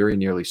fashion, or very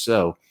nearly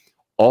so,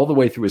 all the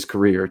way through his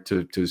career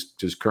to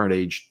his current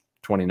age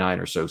 29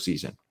 or so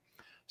season.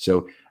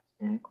 So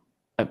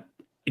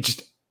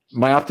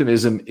my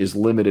optimism is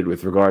limited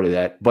with regard to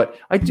that. But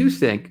I do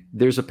think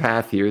there's a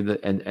path here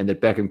that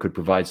Beckham could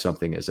provide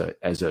something as a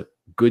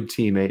good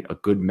teammate, a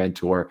good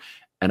mentor,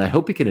 and I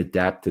hope he can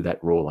adapt to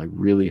that role. I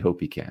really hope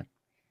he can.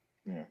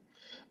 Yeah,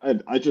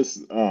 I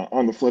just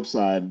on the flip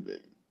side.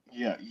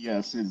 Yeah,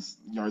 yes, his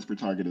yards per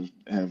target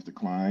have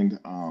declined.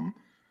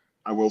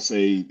 I will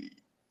say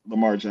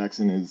Lamar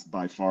Jackson is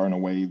by far and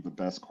away the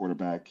best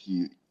quarterback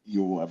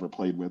you'll ever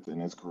played with in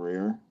his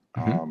career.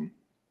 I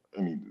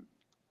mean,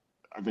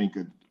 I think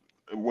a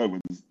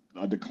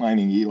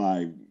declining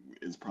Eli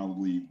is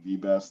probably the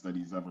best that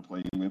he's ever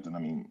played with. And I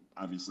mean,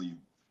 obviously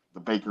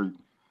the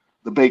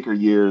Baker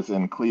years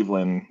in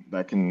Cleveland,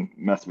 that can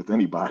mess with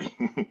anybody.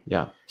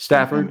 Yeah.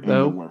 Stafford,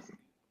 though.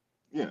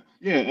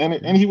 Yeah,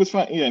 and he was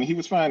fine. Yeah, and he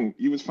was fine.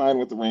 He was fine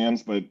with the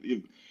Rams, but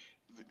it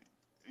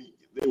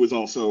was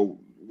also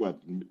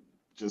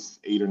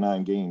just 8 or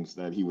 9 games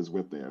that he was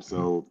with there.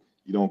 So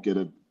you don't get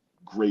a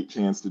great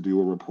chance to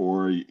do a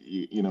rapport.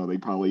 They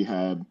probably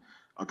had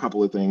a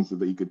couple of things that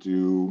they could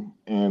do,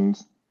 and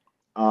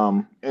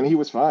he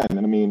was fine. And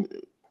I mean,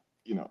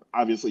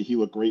 obviously he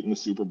looked great in the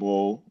Super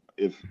Bowl.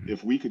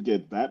 If we could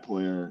get that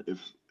player,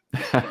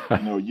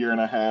 a year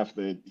and a half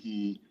that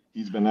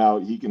he's been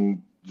out, he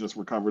can just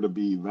recover to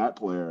be that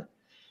player.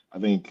 I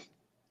think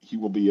he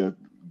will be a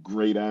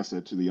great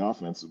asset to the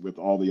offense with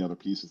all the other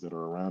pieces that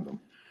are around him.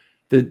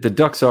 The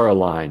ducks are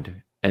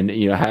aligned, and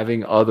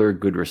having other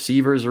good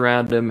receivers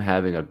around him,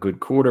 having a good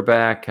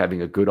quarterback,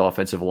 having a good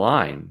offensive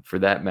line, for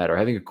that matter,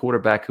 having a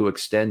quarterback who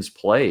extends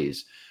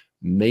plays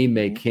may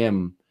make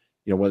him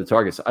one of the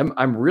targets.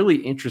 I'm really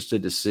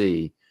interested to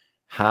see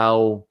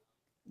how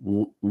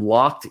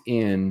locked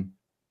in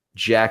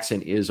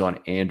Jackson is on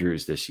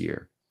Andrews this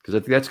year. because I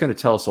think that's going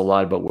to tell us a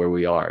lot about where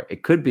we are.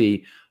 It could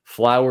be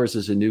Flowers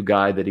is a new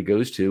guy that he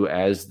goes to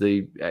as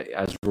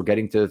we're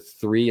getting to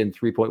 3 and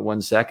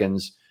 3.1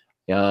 seconds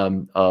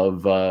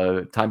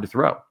of time to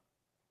throw.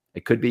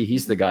 It could be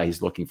he's the guy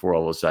he's looking for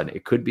all of a sudden.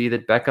 It could be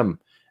that Beckham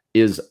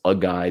is a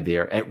guy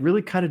there. And it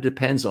really kind of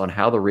depends on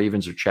how the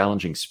Ravens are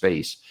challenging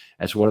space.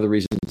 That's one of the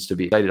reasons to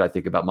be excited, I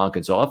think, about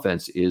Monken's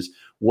offense is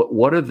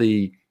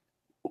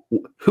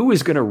who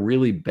is going to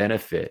really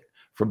benefit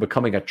from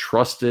becoming a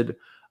trusted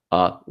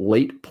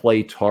late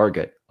play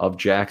target of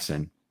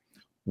Jackson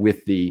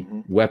with the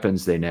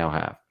weapons they now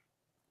have.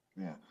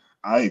 Yeah.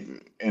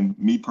 And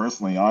me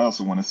personally, I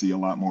also want to see a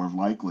lot more of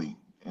Likely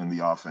in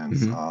the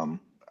offense.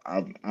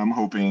 I'm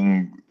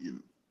hoping,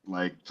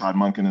 like Todd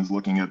Monken is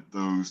looking at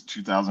those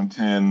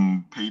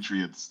 2010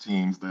 Patriots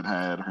teams that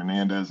had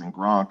Hernandez and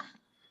Gronk,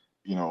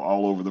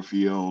 all over the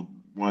field,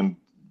 one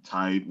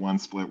tight, one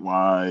split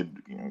wide.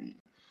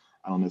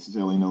 I don't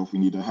necessarily know if we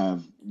need to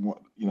have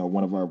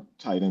one of our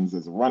tight ends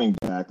as a running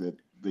back that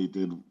they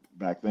did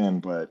back then,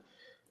 but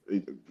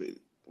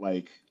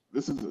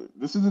this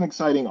is an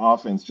exciting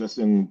offense just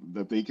in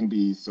that they can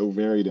be so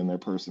varied in their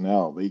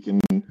personnel. They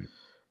can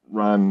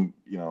run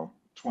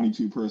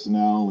 22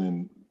 personnel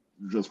and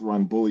just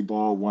run bully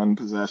ball one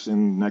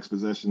possession. Next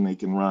possession they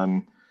can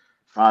run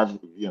 5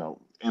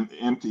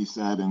 empty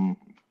set and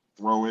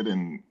throw it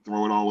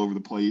all over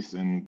the place,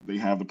 and they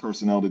have the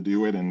personnel to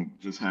do it, and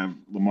just have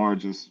Lamar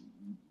just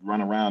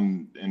run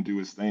around and do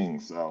his thing.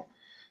 So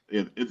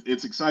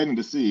it's exciting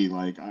to see.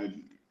 Like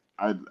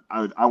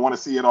I want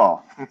to see it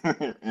all.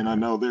 And I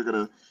know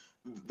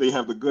they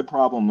have the good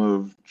problem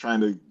of trying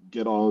to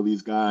get all of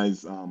these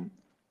guys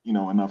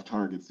enough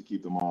targets to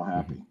keep them all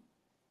happy.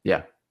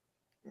 Yeah.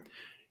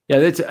 Yeah,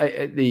 that's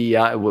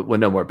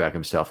no more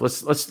Beckham stuff.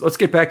 Let's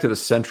get back to the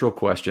central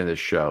question of this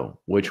show,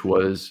 which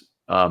was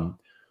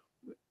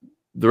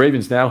the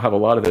Ravens now have a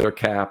lot of their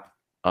cap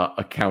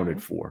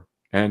accounted for,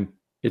 and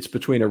it's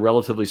between a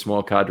relatively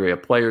small cadre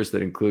of players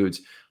that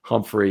includes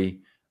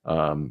Humphrey,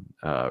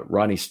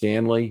 Ronnie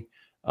Stanley,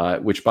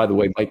 which, by the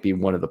way, might be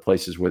one of the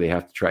places where they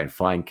have to try and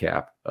find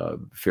cap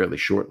fairly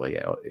shortly.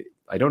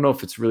 I don't know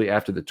if it's really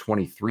after the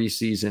 23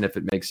 season, if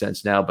it makes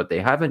sense now, but they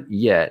haven't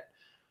yet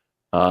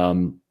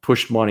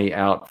pushed money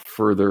out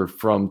further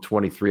from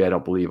 23, I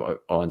don't believe,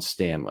 on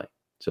Stanley.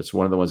 So it's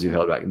one of the ones who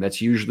held back. And that's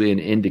usually an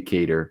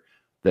indicator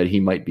that he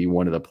might be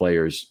one of the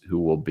players who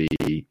will be,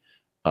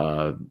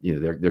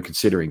 they're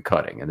considering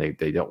cutting, and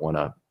they don't want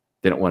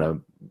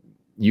to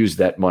use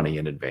that money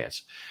in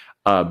advance.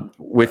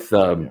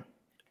 Obviously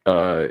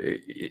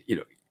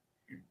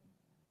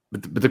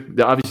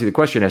the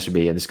question has to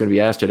be, and it's going to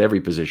be asked at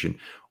every position,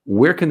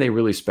 where can they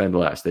really spend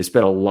less? They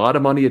spent a lot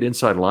of money at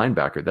inside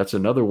linebacker. That's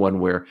another one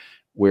where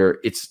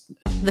it's...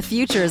 The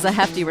future is a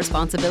hefty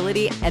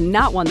responsibility and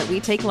not one that we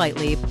take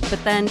lightly.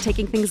 But then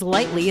taking things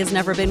lightly has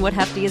never been what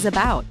Hefty is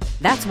about.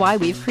 That's why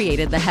we've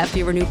created the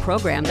Hefty Renew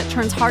program that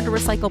turns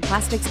hard-to-recycle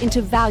plastics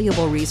into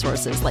valuable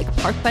resources like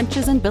park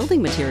benches and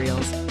building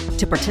materials.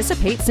 To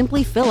participate,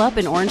 simply fill up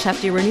an orange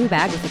Hefty Renew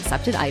bag with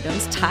accepted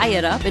items, tie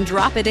it up, and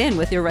drop it in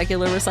with your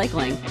regular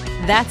recycling.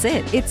 That's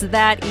it. It's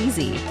that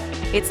easy.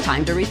 It's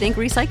time to rethink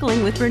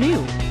recycling with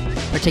Renew.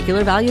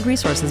 Particular valued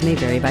resources may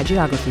vary by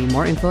geography.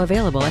 More info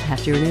available at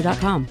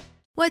heftyrenew.com.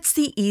 What's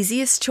the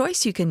easiest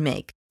choice you can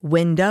make?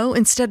 Window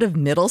instead of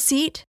middle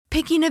seat?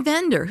 Picking a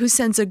vendor who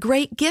sends a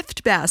great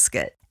gift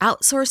basket?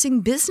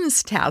 Outsourcing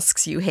business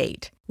tasks you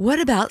hate?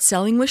 What about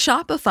selling with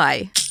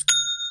Shopify?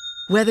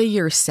 Whether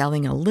you're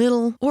selling a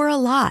little or a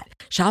lot,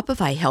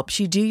 Shopify helps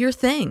you do your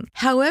thing,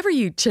 however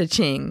you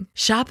cha-ching.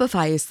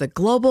 Shopify is the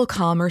global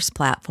commerce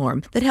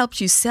platform that helps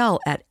you sell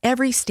at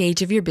every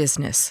stage of your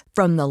business.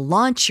 From the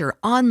launch your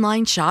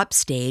online shop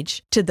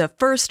stage to the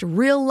first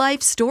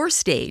real-life store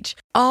stage,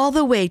 all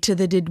the way to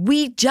the did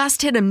we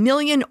just hit 1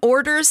 million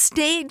orders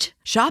stage.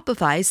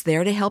 Shopify's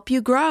there to help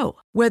you grow.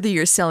 Whether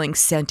you're selling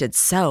scented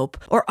soap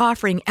or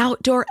offering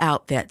outdoor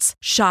outfits,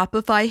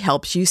 Shopify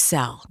helps you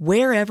sell.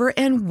 Wherever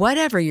and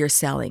whatever you're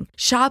selling,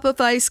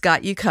 Shopify's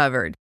got you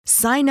covered.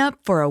 Sign up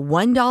for a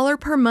 $1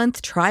 per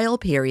month trial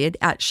period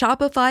at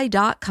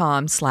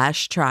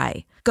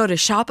shopify.com/try. Go to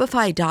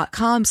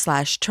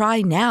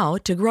shopify.com/try now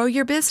to grow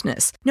your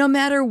business, no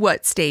matter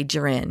what stage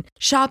you're in.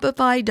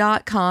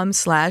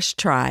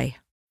 Shopify.com/try.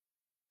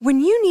 When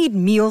you need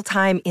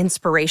mealtime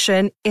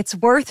inspiration, it's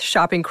worth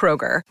shopping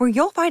Kroger, where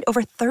you'll find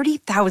over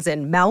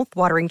 30,000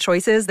 mouth-watering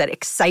choices that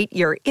excite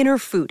your inner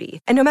foodie.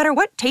 And no matter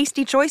what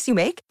tasty choice you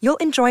make, you'll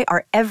enjoy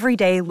our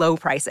everyday low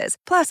prices,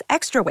 plus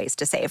extra ways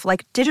to save,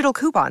 like digital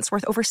coupons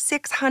worth over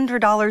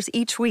 $600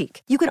 each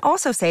week. You can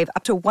also save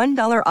up to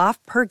 $1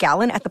 off per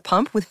gallon at the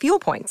pump with fuel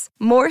points.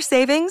 More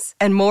savings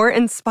and more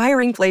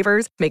inspiring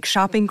flavors make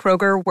shopping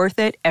Kroger worth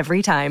it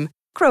every time.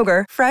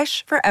 Kroger,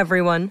 fresh for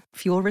everyone.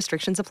 Fuel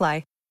restrictions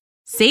apply.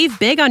 Save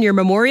big on your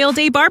Memorial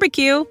Day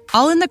barbecue,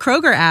 all in the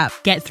Kroger app.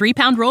 Get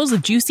 3-pound rolls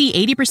of juicy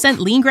 80%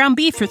 lean ground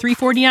beef for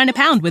 $3.49 a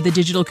pound with a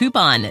digital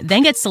coupon.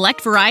 Then get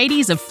select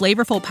varieties of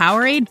flavorful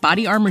Powerade,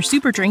 Body Armor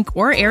Super Drink,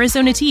 or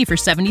Arizona tea for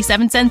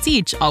 77 cents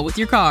each, all with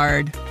your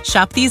card.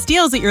 Shop these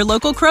deals at your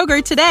local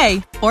Kroger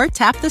today, or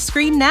tap the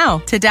screen now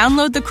to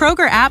download the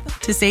Kroger app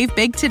to save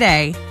big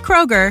today.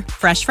 Kroger,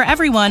 fresh for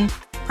everyone.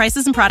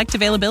 Prices and product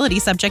availability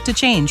subject to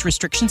change.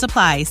 Restrictions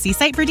apply. See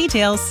site for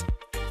details.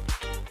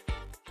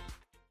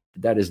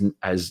 That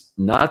has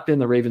not been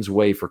the Ravens'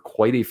 way for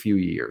quite a few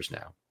years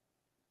now.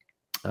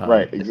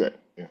 Right,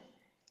 exactly. Yeah.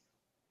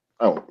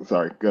 Oh,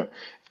 sorry. Good.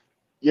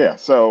 Yeah,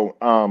 so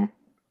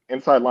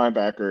inside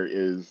linebacker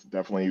is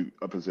definitely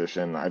a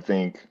position. I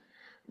think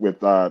with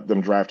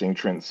them drafting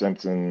Trent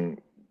Simpson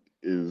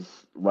is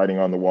writing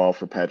on the wall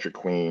for Patrick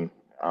Queen.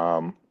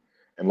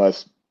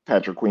 Unless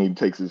Patrick Queen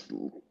takes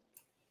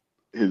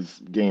his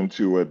game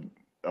to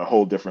a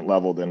whole different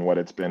level than what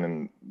it's been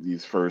in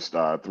these first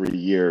 3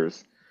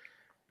 years,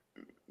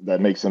 that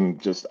makes him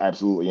just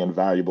absolutely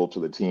invaluable to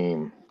the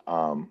team.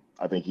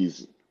 I think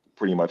he's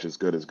pretty much as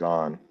good as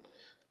gone.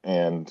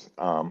 And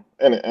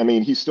I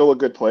mean, he's still a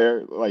good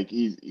player. Like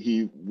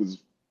he was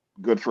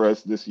good for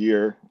us this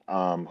year.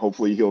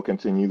 Hopefully he'll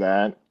continue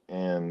that.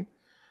 And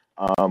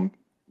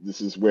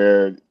this is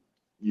where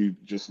you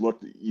just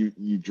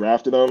you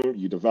drafted him,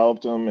 you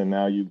developed him, and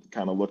now you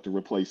kind of look to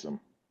replace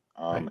him.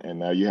 Right. And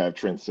now you have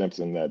Trent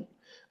Simpson that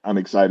I'm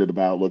excited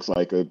about. Looks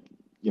like a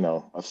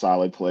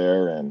solid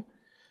player and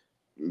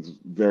is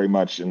very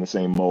much in the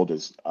same mold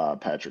as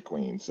Patrick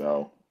Queen,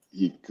 so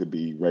he could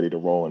be ready to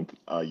roll in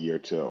year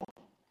 2.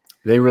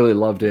 They really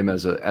loved him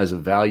as a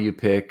value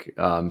pick.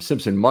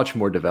 Simpson much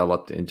more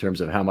developed in terms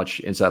of how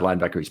much inside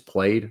linebacker he's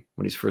played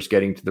when he's first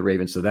getting to the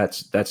Ravens. So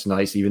that's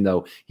nice. Even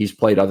though he's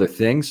played other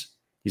things,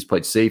 he's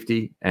played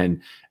safety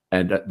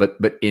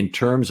but in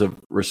terms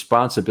of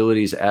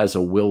responsibilities as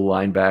a will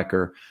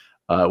linebacker,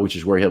 which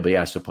is where he'll be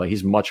asked to play,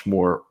 he's much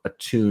more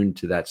attuned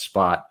to that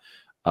spot.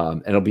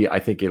 And I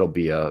think it'll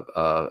be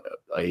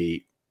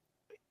a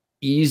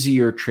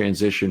easier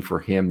transition for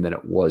him than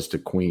it was to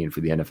Queen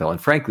for the NFL. And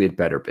frankly, it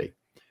better be,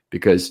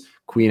 because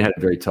Queen had a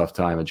very tough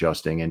time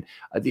adjusting. And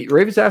the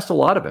Ravens asked a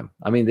lot of him.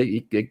 I mean,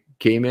 they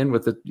came in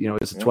with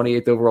it's a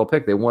 28th overall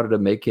pick. They wanted to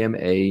make him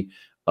a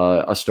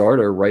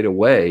starter right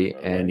away,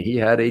 and he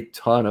had a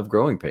ton of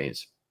growing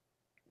pains.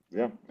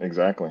 Yeah,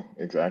 exactly.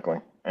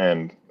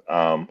 And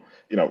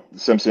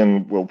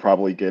Simpson will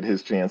probably get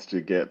his chance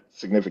to get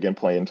significant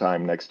playing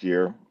time next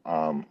year.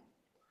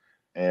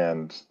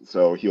 And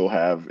so he'll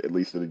have at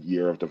least a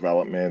year of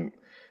development.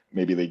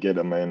 Maybe they get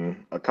him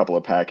in a couple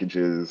of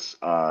packages,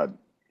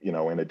 in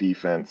a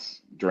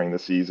defense during the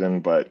season,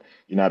 but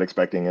you're not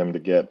expecting him to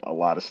get a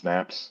lot of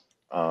snaps,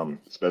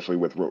 especially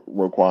with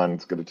Roquan.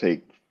 It's going to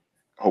take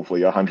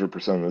hopefully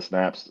 100% of the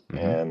snaps,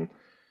 and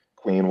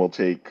Queen will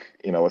take,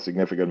 a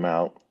significant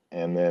amount.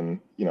 And then,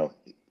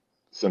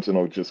 Simpson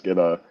will just get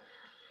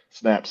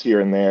snaps here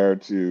and there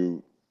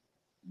to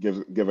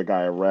give a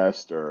guy a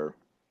rest or,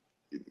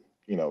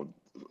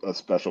 a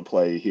special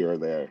play here or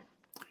there.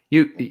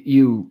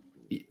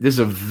 This is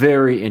a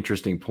very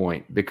interesting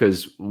point,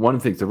 because one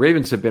of the things, the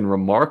Ravens have been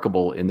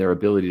remarkable in their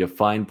ability to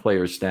find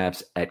players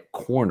snaps at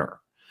corner.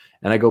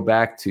 And I go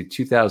back to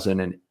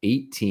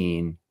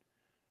 2018,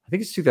 I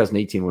think it's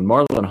 2018, when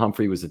Marlon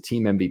Humphrey was the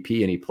team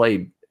MVP, and he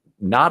played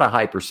not a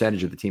high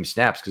percentage of the team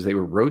snaps because they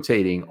were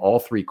rotating all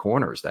 3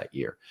 corners that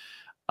year.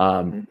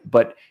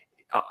 But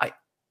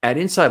at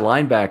inside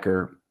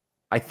linebacker,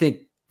 I think,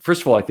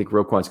 first of all, I think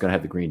Roquan's going to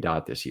have the green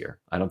dot this year.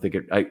 I don't think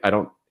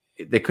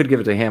they could give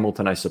it to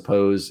Hamilton, I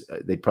suppose.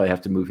 They'd probably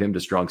have to move him to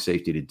strong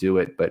safety to do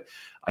it. But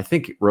I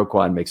think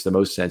Roquan makes the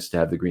most sense to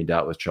have the green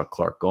dot with Chuck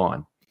Clark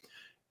gone.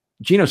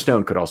 Geno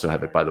Stone could also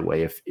have it, by the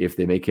way, if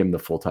they make him the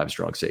full-time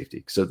strong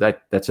safety. So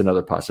that's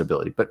another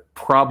possibility. But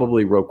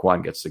probably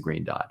Roquan gets the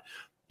green dot.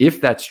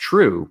 If that's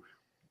true,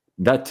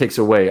 that takes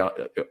away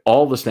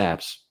all the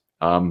snaps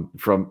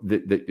from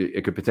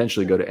it could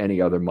potentially go to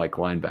any other Mike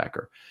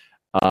linebacker.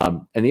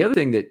 And the other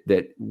thing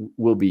that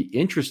will be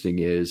interesting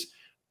is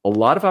a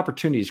lot of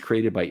opportunities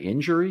created by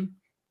injury,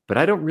 but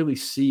I don't really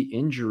see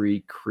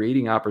injury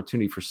creating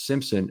opportunity for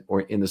Simpson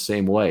or in the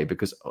same way,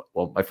 because,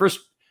 well, my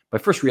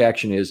first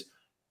reaction is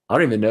I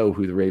don't even know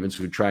who the Ravens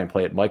would try and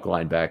play at Mike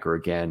linebacker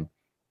again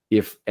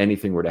if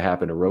anything were to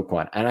happen to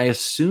Roquan. And I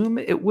assume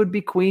it would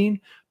be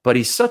Queen, but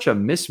he's such a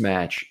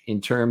mismatch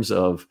in terms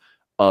of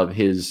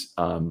his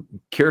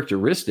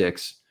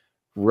characteristics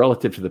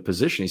relative to the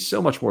position. He's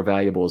so much more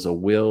valuable as a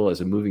will,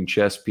 as a moving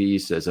chess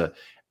piece, as a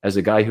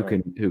guy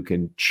who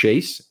can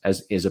chase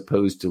as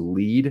opposed to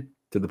lead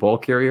to the ball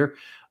carrier.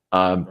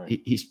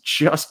 He's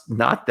just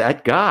not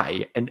that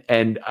guy. And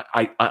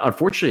I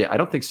unfortunately, I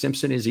don't think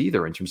Simpson is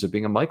either in terms of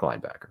being a Mike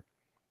linebacker.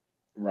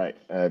 Right.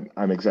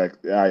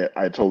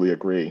 I totally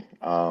agree.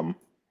 I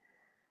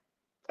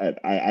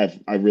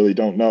really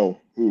don't know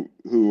who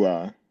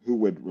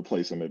would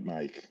replace him at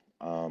Mike.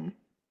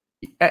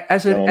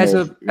 As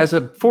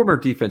a former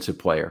defensive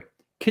player,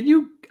 Can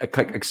you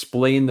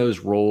explain those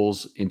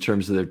roles in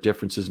terms of their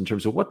differences, in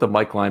terms of what the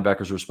Mike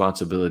linebacker's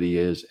responsibility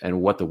is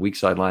and what the weak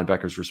side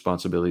linebacker's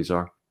responsibilities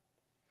are?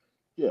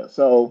 Yeah,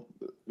 so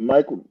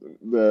Mike,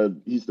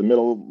 he's the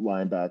middle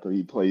linebacker.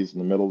 He plays in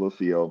the middle of the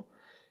field.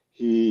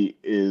 He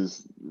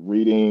is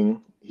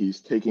reading, he's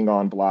taking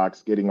on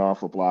blocks, getting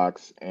off of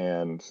blocks,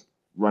 and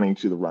running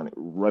to the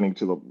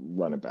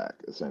running back,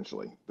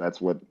 essentially.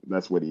 That's what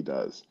he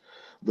does.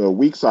 The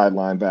weak side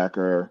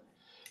linebacker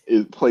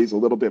plays a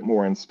little bit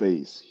more in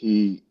space.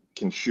 He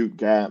can shoot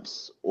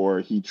gaps, or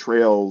he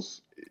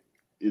trails.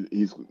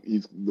 He's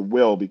the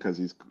will, because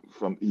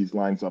he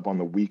lines up on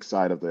the weak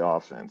side of the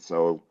offense.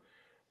 So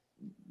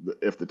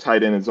if the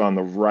tight end is on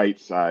the right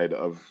side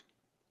of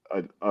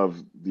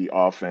the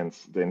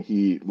offense, then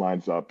he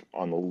lines up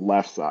on the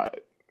left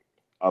side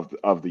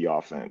of the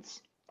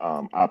offense,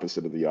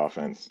 opposite of the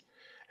offense,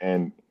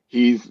 and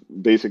he's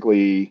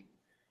basically,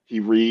 he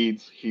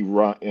reads, he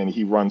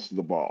runs to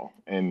the ball,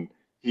 and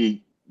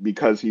he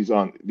because he's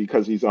on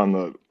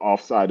the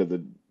offside of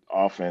the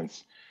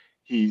offense,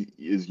 he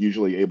is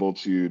usually able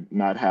to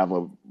not have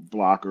a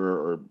blocker,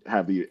 or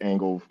have the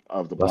angle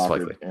of the Less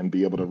blocker, likely. and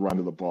be able to run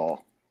to the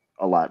ball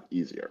a lot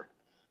easier.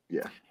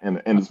 Yeah,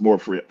 and it's more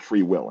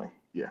free willing.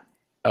 Yeah.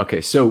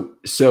 Okay, so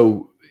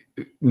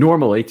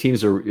normally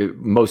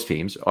most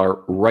teams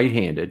are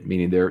right-handed,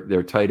 meaning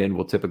their tight end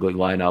will typically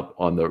line up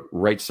on the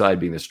right side,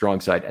 being the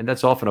strong side, and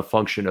that's often a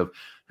function of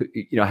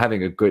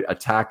having a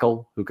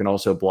tackle who can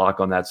also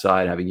block on that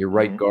side, having your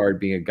right guard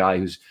being a guy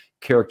whose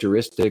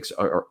characteristics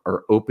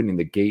are opening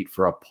the gate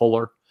for a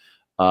puller.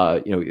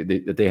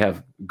 That they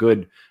have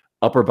good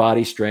upper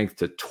body strength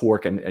to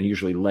torque, and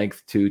usually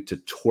length to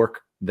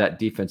torque that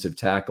defensive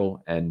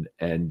tackle and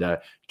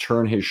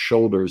turn his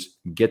shoulders,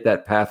 get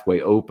that pathway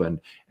open,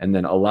 and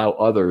then allow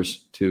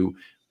others to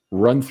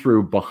run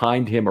through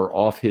behind him or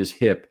off his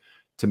hip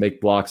to make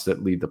blocks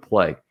that lead the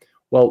play.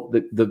 Well,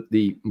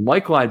 the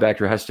Mike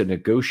linebacker has to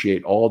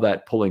negotiate all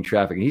that pulling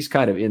traffic, and he's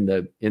kind of in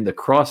the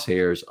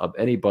crosshairs of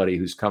anybody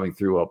who's coming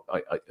through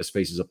a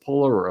space as a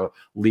puller or a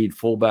lead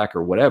fullback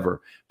or whatever.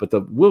 But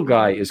the will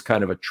guy is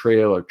kind of a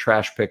trail or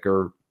trash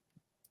picker,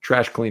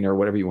 trash cleaner,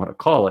 whatever you want to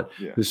call it,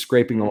 who's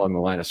scraping along the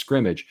line of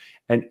scrimmage.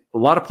 And a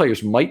lot of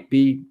players might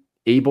be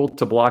able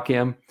to block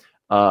him,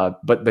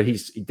 but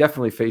he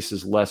definitely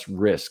faces less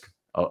risk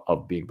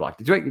of being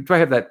blocked. Do I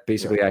have that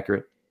basically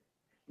accurate?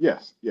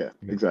 Yes. Yeah.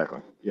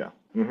 Exactly. Yeah.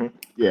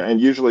 Yeah. And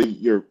usually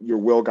your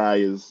will guy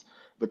is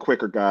the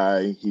quicker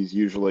guy. He's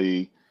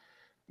usually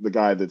the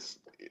guy that's,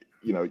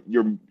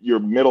 your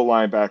middle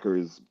linebacker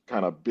is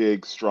kind of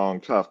big,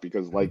 strong, tough,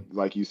 because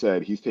like you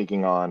said, he's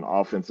taking on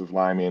offensive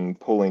linemen,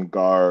 pulling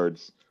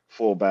guards,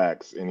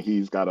 fullbacks, and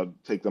he's got to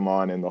take them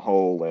on in the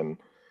hole and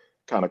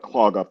kind of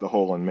clog up the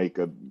hole and make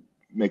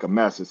a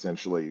mess,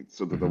 essentially,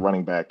 so that the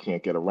running back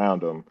can't get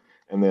around him.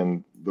 And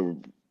then the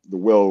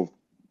will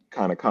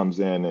kind of comes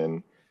in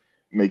and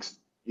makes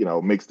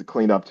the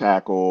cleanup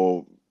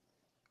tackle,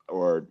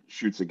 or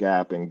shoots a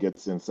gap and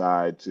gets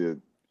inside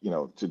to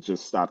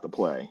just stop the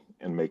play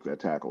and make that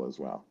tackle as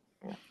well.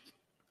 Yeah.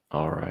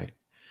 All right.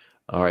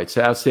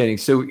 So outstanding.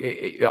 So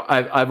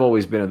I've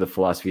always been of the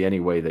philosophy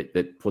anyway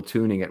that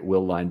platooning at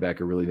will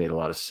linebacker really made a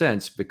lot of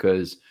sense,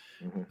 because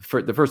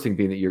for the first thing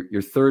being that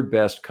your third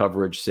best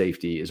coverage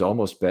safety is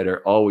always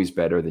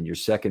better than your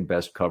second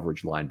best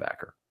coverage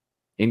linebacker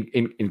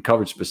in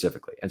coverage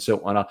specifically. And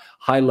so on a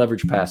high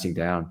leverage passing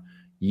down,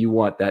 you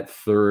want that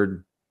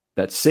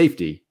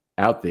safety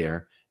out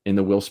there in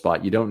the will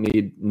spot. You don't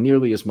need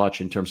nearly as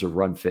much in terms of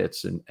run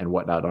fits and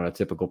whatnot on a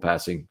typical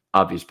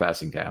obvious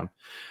passing down.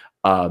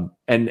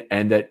 And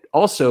that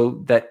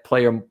also that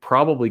player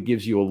probably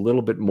gives you a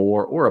little bit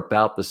more or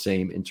about the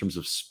same in terms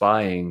of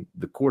spying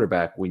the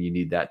quarterback when you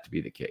need that to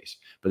be the case.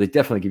 But they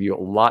definitely give you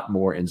a lot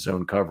more in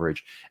zone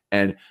coverage.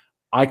 And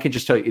I can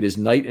just tell you, it is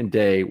night and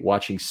day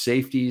watching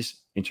safeties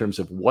in terms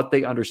of what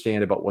they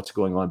understand about what's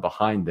going on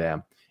behind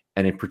them.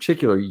 And in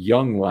particular,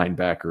 young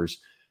linebackers,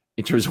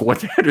 in terms of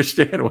what they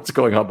understand what's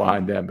going on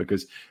behind them,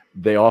 because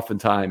they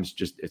oftentimes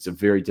it's a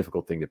very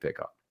difficult thing to pick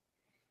up.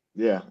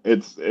 Yeah,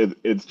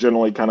 it's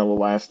generally kind of the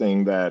last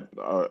thing that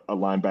a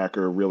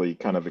linebacker really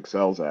kind of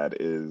excels at,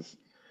 is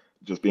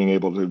just being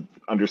able to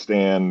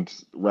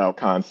understand route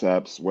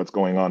concepts, what's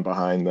going on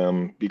behind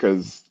them,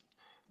 because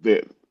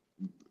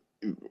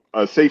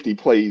a safety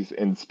plays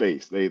in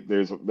space. They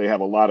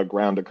have a lot of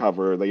ground to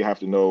cover. They have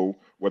to know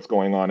what's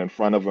going on in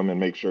front of them and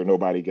make sure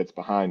nobody gets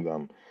behind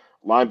them.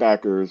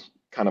 Linebackers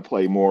kind of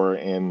play more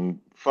in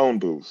phone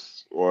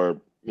booths or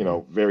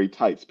very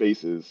tight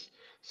spaces.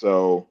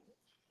 So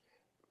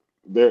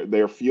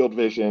their field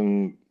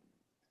vision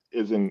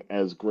isn't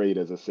as great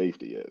as a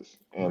safety is,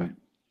 and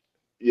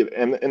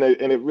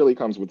it really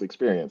comes with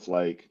experience.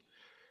 Like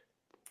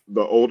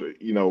the older,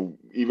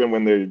 even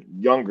when they're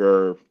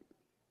younger,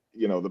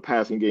 the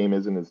passing game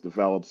isn't as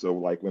developed. So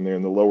like when they're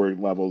in the lower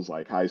levels,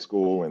 like high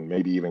school and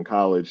maybe even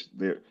college,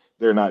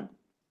 they're not.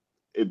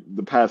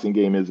 The passing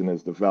game isn't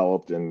as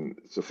developed and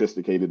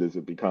sophisticated as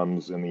it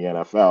becomes in the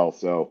NFL.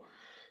 So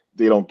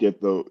they don't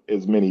get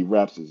as many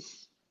reps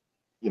as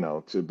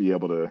to be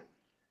able to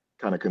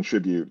kind of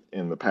contribute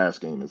in the pass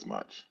game as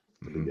much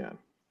Mm-hmm. again.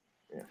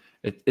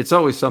 It's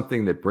always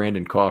something that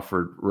Brandon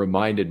Crawford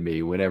reminded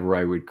me whenever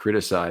I would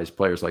criticize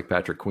players like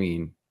Patrick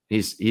Queen.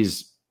 He's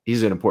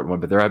an important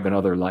one, but there have been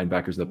other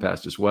linebackers in the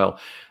past as well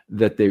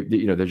that they're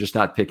just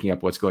not picking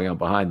up what's going on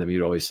behind them.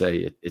 You'd always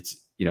say it's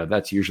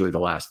that's usually the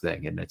last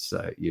thing, and it's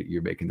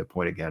you're making the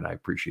point again. I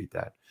appreciate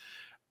that.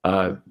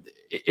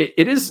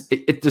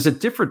 There's a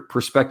different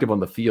perspective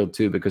on the field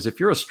too, because if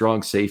you're a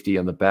strong safety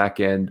on the back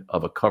end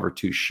of a cover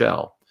 2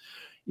 shell,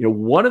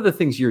 one of the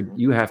things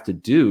you have to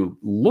do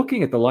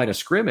looking at the line of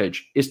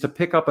scrimmage is to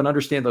pick up and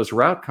understand those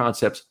route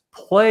concepts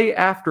play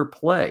after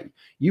play.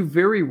 You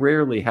very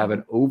rarely have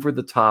an over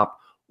the top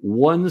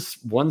one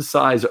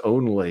size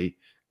only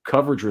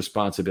coverage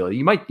responsibility.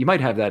 You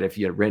might have that if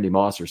you had Randy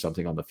Moss or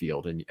something on the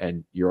field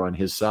and you're on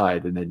his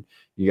side, and then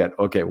you got,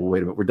 okay, well,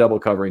 wait a minute, we're double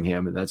covering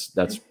him, and that's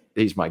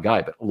he's my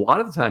guy. But a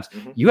lot of the times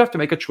you have to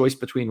make a choice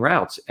between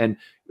routes. And,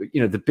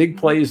 the big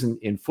plays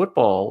in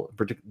football,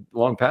 particularly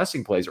long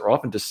passing plays, are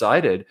often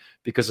decided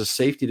because a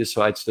safety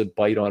decides to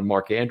bite on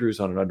Mark Andrews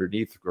on an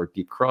underneath or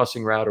deep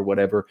crossing route or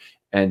whatever.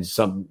 And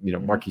some,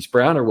 Marquise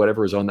Brown or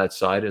whatever is on that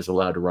side is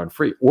allowed to run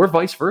free, or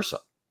vice versa.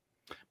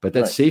 But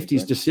that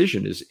safety's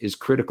decision is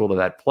critical to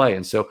that play.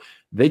 And so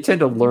they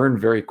tend to learn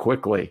very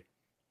quickly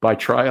by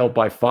trial,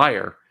 by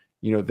fire,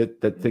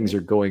 that things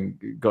are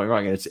going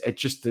wrong. And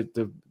it's just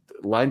the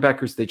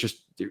linebackers, they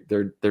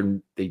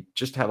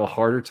just have a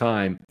harder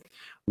time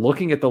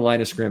looking at the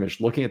line of scrimmage,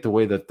 looking at the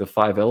way that the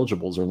 5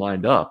 eligibles are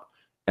lined up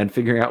and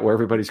figuring out where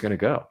everybody's going to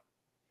go.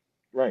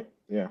 Right.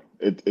 Yeah.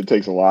 It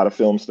takes a lot of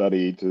film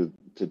study to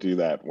do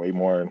that, way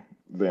more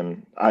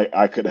than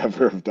I could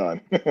ever have done,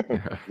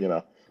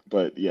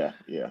 but yeah,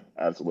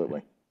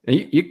 absolutely.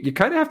 And you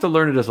kind of have to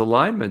learn it as a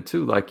lineman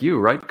too, like you,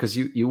 right? Because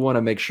you want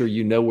to make sure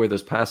you know where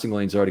those passing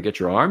lanes are to get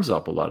your arms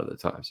up a lot of the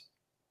times.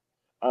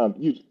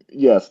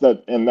 Yes,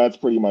 that's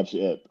pretty much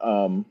it.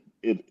 I'm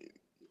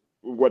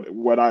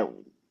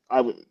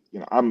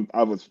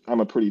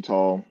a pretty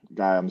tall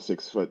guy. I'm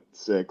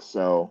 6'6",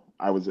 so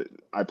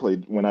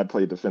when I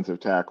played defensive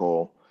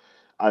tackle,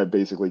 I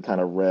basically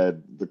kind of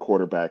read the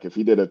quarterback. If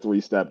he did a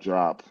 3-step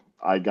drop,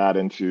 I got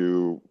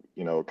into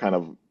kind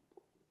of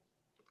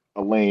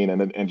a lane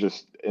and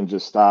just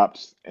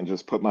stopped and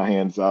just put my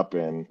hands up,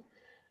 and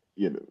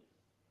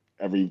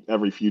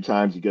every few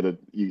times you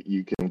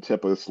can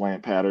tip a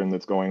slant pattern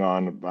that's going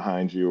on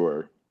behind you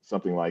or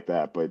something like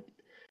that. But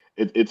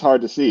it's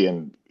hard to see,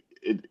 and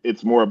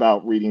it's more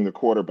about reading the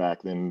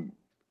quarterback than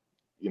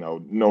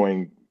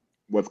knowing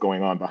what's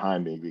going on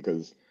behind me,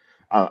 because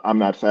I'm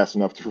not fast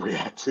enough to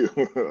react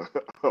to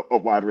a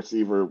wide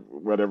receiver,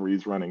 whatever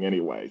he's running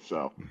anyway.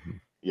 So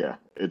yeah,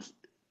 it's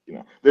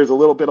there's a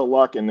little bit of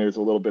luck and there's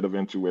a little bit of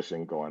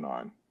intuition going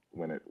on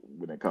when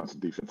it comes to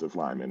defensive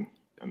linemen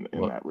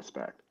in that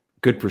respect.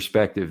 Good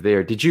perspective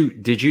there. Did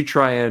you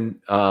try and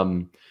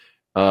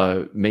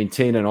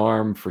maintain an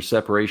arm for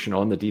separation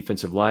on the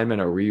defensive lineman,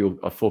 or were you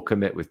a full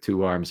commit with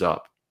 2 arms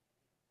up?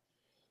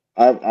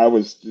 I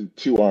was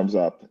 2 arms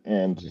up,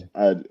 and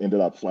I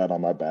ended up flat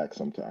on my back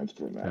sometimes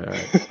doing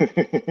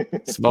that.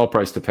 Right. Small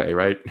price to pay,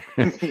 right?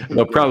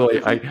 No,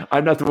 probably.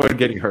 I'm not the one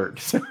getting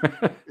hurt.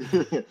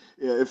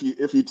 Yeah,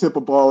 if you tip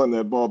a ball and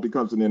that ball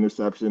becomes an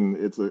interception,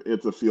 it's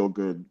a feel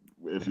good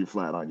if you're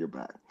flat on your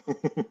back.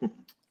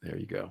 There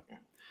you go.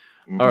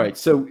 All right,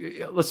 so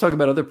let's talk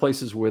about other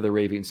places where the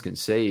Ravens can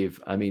save.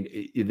 I mean,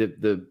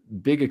 the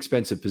big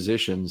expensive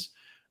positions,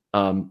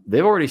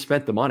 they've already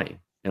spent the money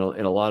in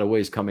a lot of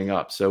ways coming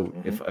up. So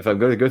if I'm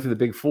going to go through the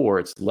big 4,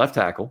 it's left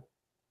tackle.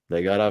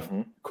 They got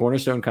a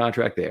cornerstone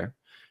contract there.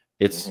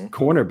 It's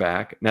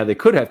cornerback. Now, they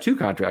could have 2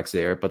 contracts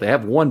there, but they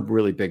have one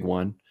really big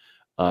one.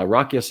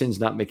 Rock Ya-Sin's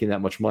not making that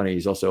much money.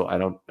 He's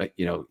also,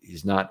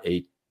 he's not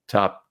a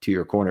top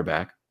tier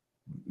cornerback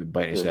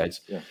by any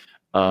sense. Yeah.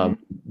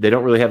 They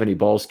don't really have any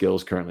ball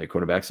skills currently at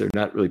quarterbacks. They're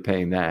not really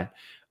paying that.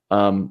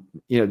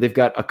 They've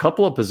got a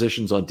couple of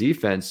positions on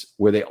defense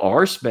where they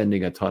are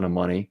spending a ton of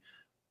money,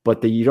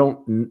 but you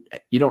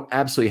don't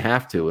absolutely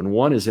have to. And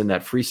one is in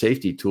that free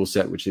safety tool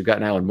set, which they've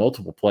got now in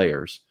multiple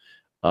players.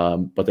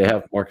 But they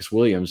have Marcus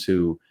Williams,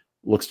 who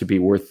looks to be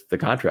worth the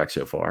contract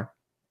so far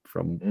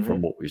from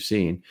what we've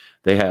seen.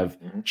 They have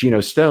Geno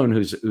Stone,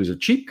 who's a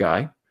cheap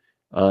guy,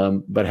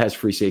 but has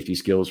free safety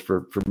skills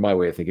for my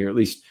way of thinking, or at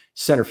least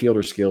center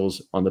fielder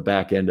skills on the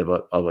back end of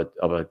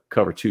a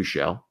cover 2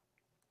 shell.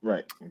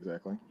 Right.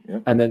 Exactly. Yeah.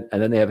 And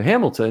then they have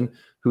Hamilton,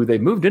 who they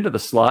moved into the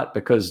slot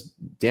because,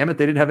 damn it,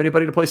 they didn't have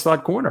anybody to play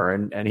slot corner,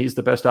 and he's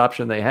the best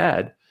option they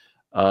had.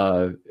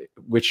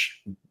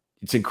 Which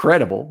it's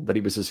incredible that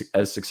he was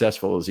as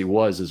successful as he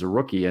was as a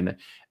rookie, and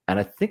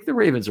I think the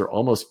Ravens are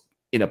almost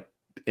in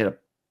a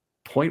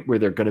point where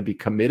they're going to be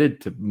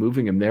committed to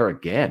moving him there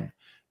again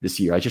this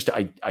year.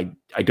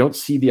 I don't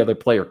see the other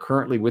player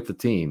currently with the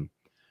team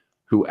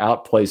who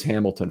outplays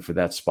Hamilton for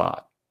that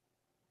spot.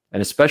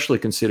 And especially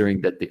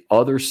considering that the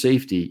other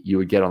safety you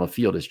would get on the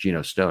field is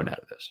Geno Stone out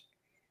of this.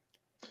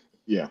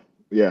 Yeah.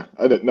 Yeah.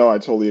 I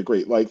totally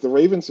agree. Like, the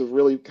Ravens have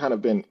really kind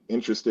of been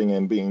interesting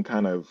in being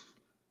kind of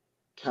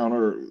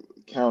counter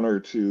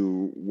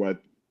to what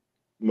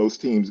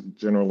most teams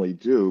generally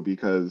do,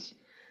 because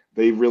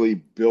they've really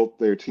built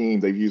their team.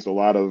 They've used a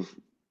lot of,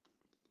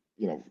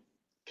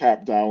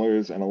 cap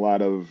dollars and a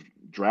lot of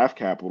draft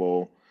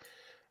capital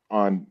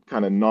on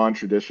kind of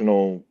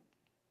non-traditional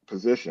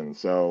positions.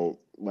 So,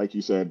 like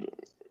you said,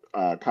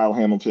 Kyle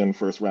Hamilton,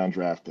 first round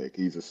draft pick,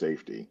 he's a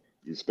safety.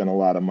 You spend a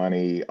lot of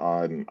money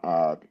on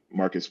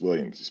Marcus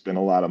Williams. You spend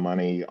a lot of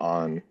money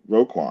on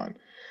Roquan.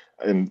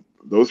 And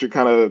those are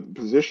kind of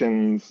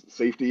positions,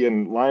 safety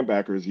and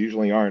linebackers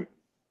usually aren't,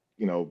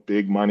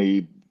 big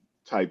money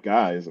type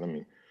guys. I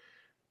mean,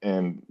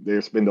 and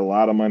they spend a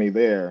lot of money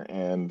there.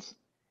 And,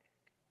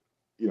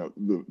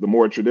 the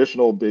more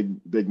traditional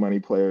big money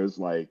players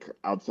like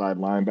outside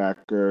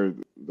linebacker,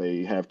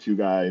 they have two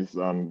guys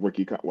on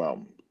rookie.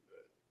 Well,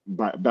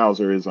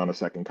 Bowser is on a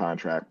second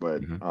contract,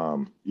 but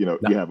you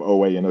have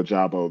Owe and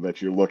Ojabo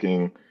that you're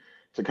looking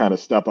to kind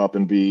of step up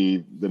and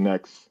be the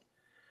next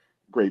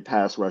great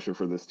pass rusher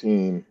for this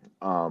team.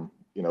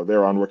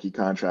 They're on rookie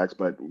contracts,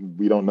 but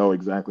we don't know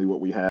exactly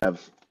what we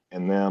have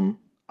in them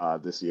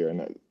this year,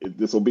 and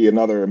this will be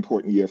another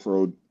important year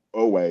for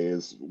Owe,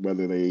 is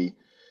whether they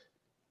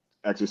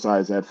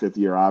exercise that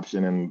fifth-year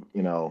option and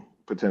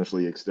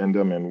potentially extend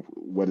him, and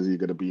what is he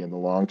going to be in the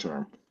long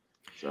term.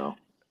 So.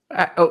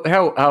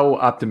 How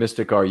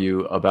optimistic are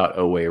you about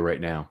Owe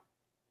right now?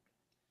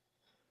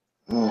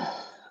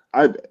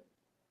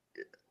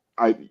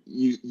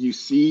 You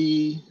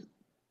see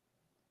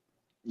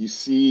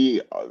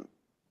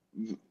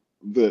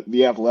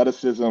the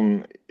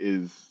athleticism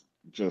is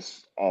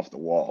just off the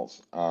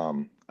walls.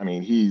 I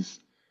mean,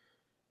 he's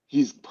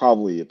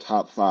probably a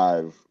top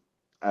 5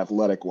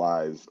 athletic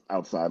wise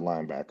outside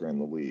linebacker in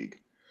the league.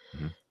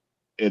 Mm-hmm.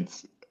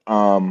 It's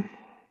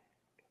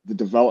the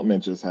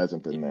development just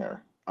hasn't been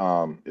there.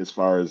 As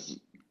far as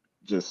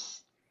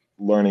just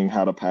learning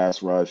how to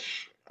pass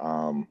rush,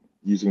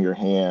 using your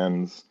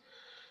hands,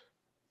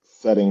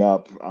 setting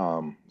up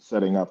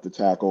the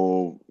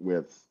tackle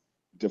with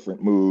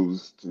different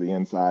moves to the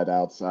inside,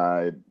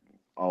 outside,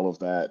 all of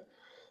that.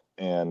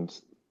 And,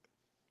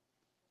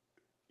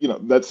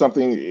 that's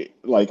something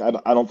like,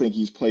 I don't think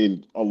he's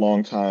played a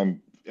long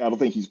time. I don't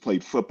think he's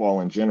played football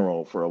in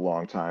general for a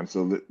long time.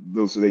 So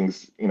those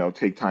things,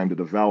 take time to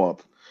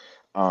develop.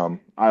 I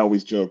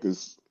always joke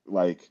is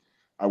like,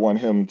 I want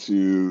him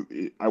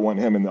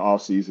in the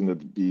off season to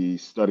be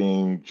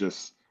studying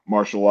just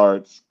martial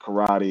arts,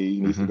 karate.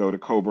 He needs to go to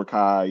Cobra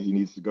Kai. He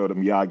needs to go to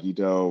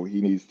Miyagi-Do. He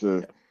needs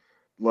to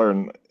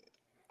learn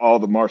all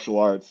the martial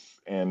arts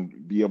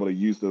and be able to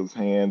use those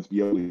hands, be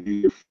able to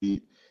use your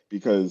feet,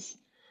 because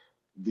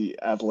the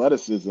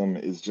athleticism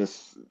is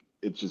just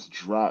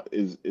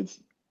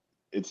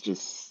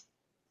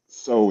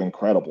so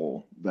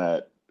incredible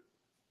that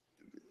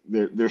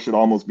there should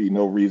almost be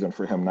no reason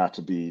for him not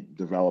to be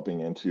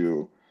developing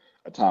into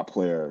a top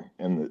player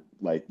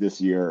this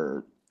year,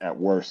 or at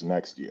worst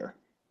next year.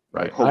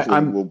 Right.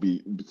 Hopefully we'll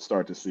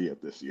start to see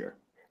it this year.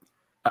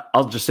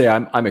 I'll just say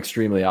I'm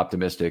extremely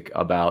optimistic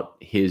about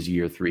his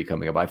year 3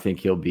 coming up. I think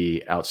he'll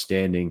be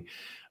outstanding.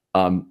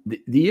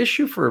 The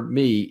issue for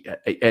me,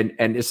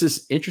 and this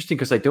is interesting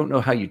because I don't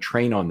know how you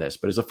train on this,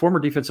 but as a former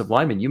defensive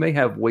lineman, you may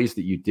have ways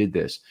that you did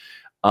this.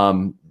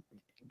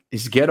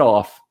 His get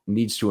off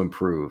needs to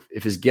improve.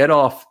 If his get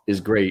off is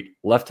great,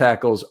 left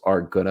tackles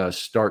are going to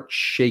start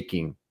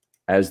shaking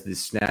as the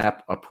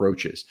snap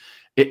approaches.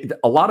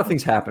 A lot of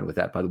things happen with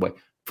that, by the way.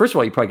 First of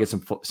all, you probably get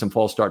some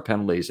false start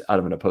penalties out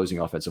of an opposing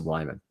offensive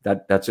lineman.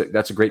 That's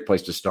a great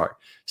place to start.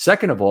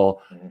 Second of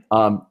all,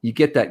 you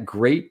get that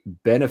great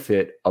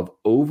benefit of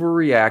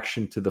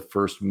overreaction to the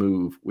first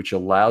move, which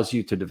allows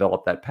you to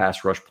develop that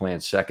pass rush plan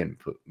second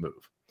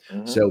move.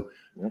 So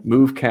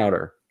move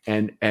counter.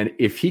 And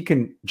if he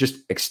can just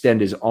extend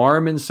his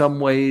arm in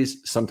some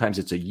ways, sometimes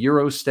it's a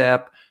Euro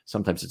step,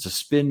 sometimes it's a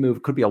spin move,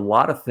 it could be a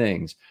lot of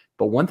things.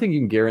 But one thing you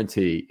can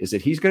guarantee is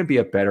that he's going to be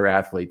a better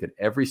athlete than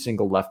every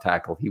single left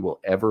tackle he will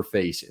ever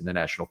face in the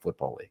National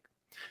Football League.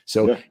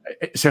 So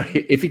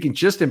if he can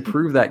just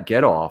improve that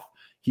get off,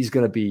 he's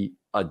going to be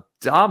a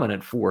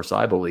dominant force,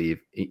 I believe,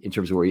 in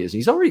terms of where he is.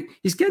 And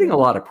he's getting a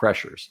lot of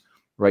pressures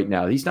right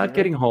now. He's not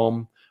getting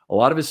home. A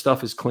lot of his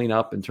stuff is clean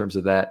up in terms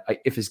of that.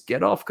 If his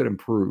get off could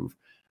improve,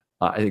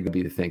 I think it'd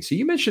be the thing. So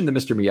you mentioned the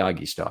Mr.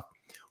 Miyagi stuff.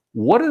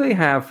 What do they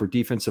have for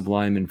defensive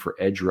linemen, for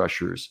edge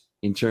rushers,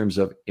 in terms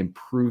of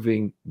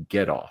improving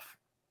get off?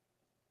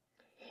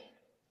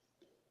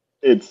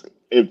 It's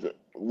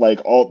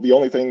like the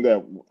only thing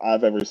that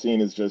I've ever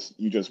seen is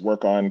you just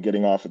work on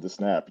getting off at the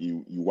snap.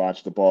 You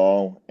watch the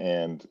ball,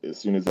 and as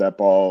soon as that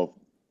ball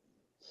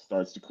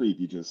starts to creep,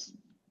 you just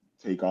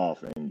take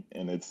off, and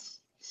it's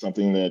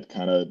something that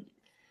kind of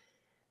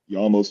you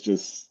almost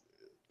just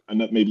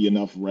maybe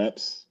enough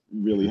reps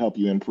really help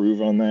you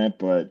improve on that,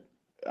 but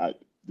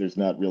there's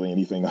not really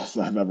anything else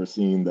I've ever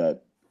seen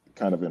that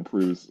kind of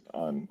improves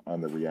on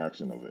the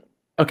reaction of it.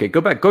 Okay,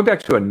 going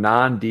back to a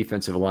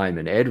non-defensive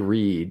lineman, Ed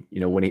Reed,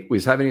 when he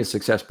was having a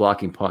success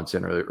blocking punts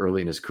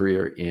early in his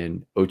career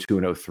in 02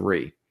 and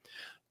 03,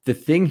 the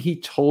thing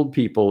he told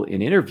people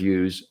in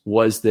interviews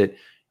was that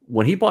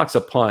when he blocks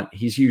a punt,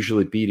 he's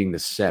usually beating the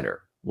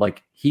center.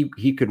 Like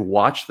he could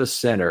watch the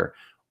center,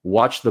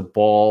 watch the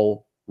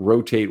ball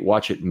rotate,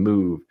 watch it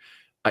move.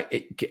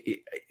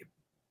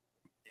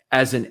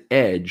 As an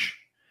edge,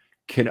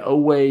 could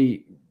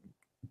Oweh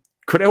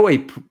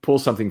pull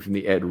something from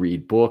the Ed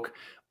Reed book?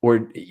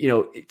 Or,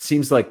 it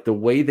seems like the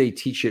way they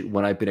teach it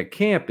when I've been at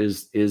camp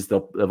is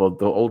the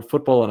old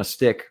football on a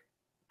stick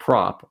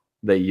prop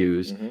they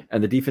use,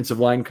 and the defensive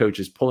line coach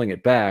is pulling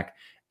it back.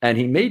 And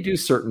he may do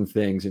certain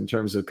things in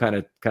terms of kind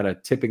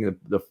of tipping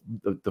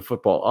the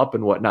football up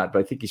and whatnot, but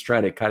I think he's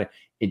trying to kind of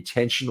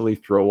intentionally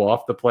throw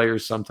off the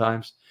players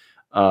sometimes.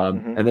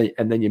 And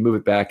then you move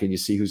it back and you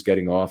see who's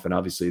getting off, and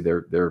obviously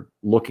they're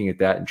looking at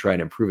that and trying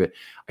to improve it.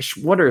 I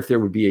wonder if there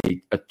would be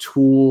a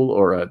tool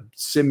or a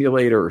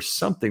simulator or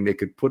something they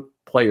could put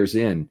players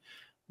in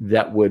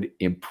that would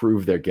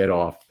improve their get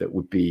off. That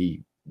would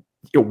be,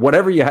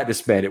 whatever you had to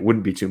spend, it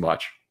wouldn't be too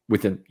much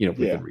within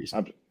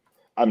reason.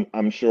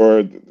 I'm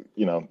sure, the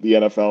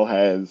NFL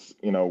has,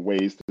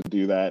 ways to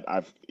do that.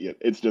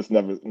 It's just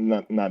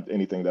not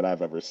anything that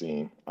I've ever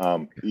seen.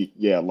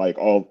 Like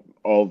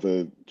all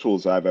the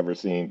tools I've ever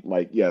seen,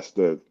 like, yes,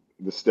 the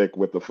stick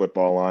with the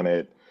football on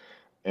it,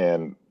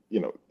 and,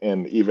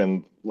 and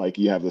even like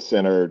you have the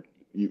center,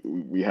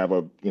 we have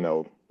a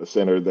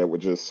center that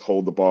would just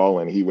hold the ball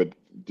and he would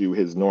do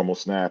his normal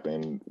snap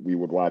and we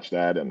would watch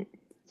that and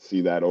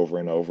see that over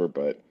and over.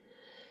 But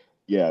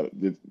yeah,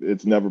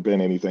 it's never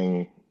been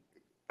anything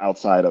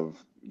outside of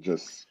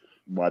just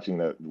watching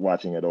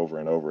it over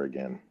and over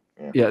again.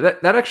 Yeah,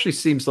 that actually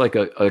seems like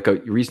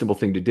a reasonable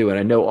thing to do. And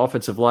I know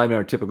offensive linemen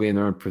are typically in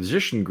their own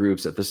position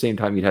groups. At the same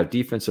time, you'd have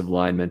defensive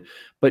linemen.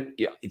 But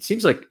it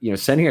seems like,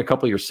 sending a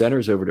couple of your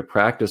centers over to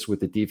practice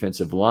with the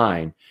defensive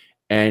line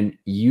and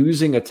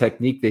using a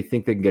technique they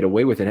think they can get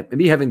away with, and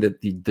maybe having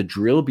the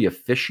drill be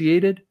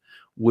officiated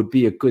would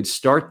be a good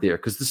start there,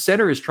 because the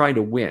center is trying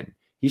to win.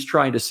 He's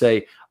trying to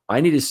say, I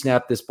need to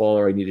snap this ball,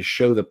 or I need to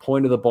show the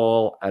point of the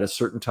ball at a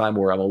certain time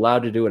where I'm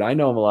allowed to do it. I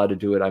know I'm allowed to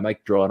do it. I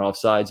might draw an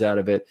offsides out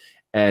of it.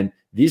 And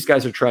these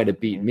guys are trying to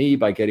beat me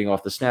by getting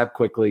off the snap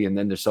quickly. And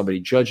then there's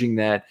somebody judging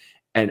that.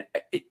 And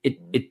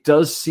it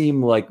does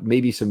seem like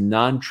maybe some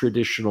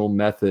non-traditional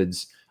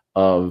methods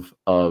of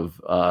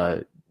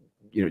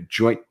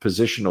joint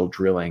positional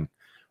drilling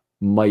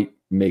might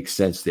make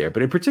sense there.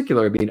 But in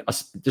particular, I mean,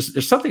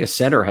 there's something a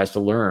center has to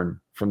learn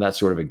from that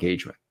sort of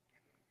engagement.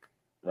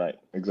 Right.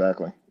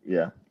 Exactly.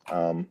 Yeah.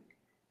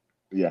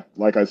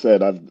 Like I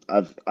said,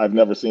 I've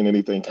never seen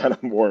anything kind of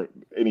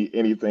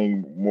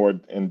anything more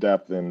in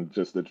depth than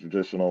just the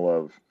traditional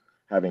of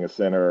having a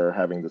center or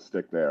having the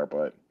stick there.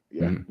 But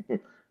yeah,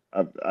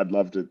 I'd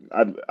love to.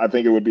 I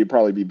think it would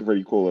probably be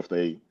pretty cool if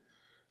they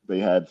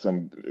had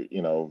some,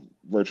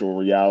 virtual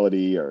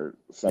reality or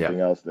something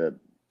else that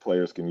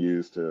players can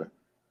use to,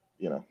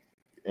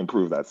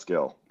 improve that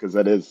skill, because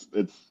it's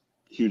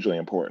hugely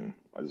important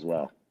as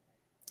well.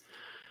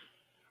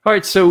 All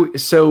right, so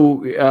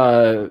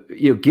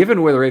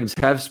given where the Ravens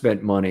have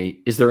spent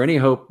money, is there any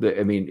hope that,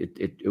 I mean,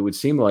 it would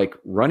seem like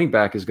running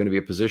back is going to be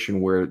a position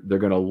where they're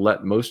going to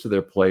let most of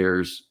their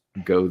players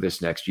go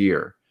this next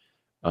year,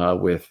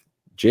 with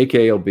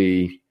J.K. will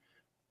be,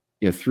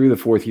 through the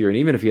fourth year, and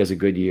even if he has a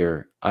good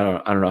year, I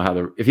don't know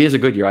how if he has a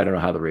good year, I don't know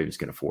how the Ravens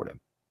can afford him.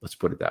 Let's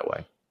put it that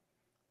way.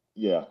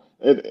 Yeah,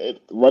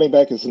 running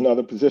back is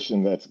another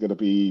position that's going to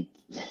be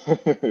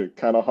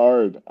kind of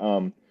hard.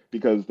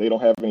 Because they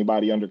don't have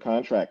anybody under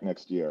contract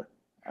next year.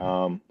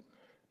 And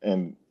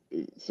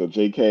so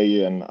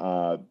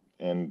JK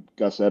and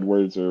Gus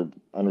Edwards are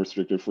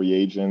unrestricted free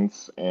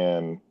agents,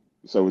 and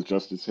so is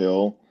Justice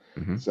Hill.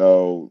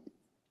 So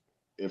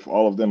if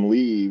all of them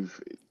leave,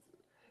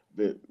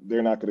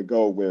 they're not going to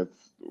go with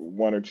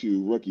one or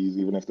two rookies,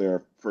 even if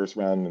they're first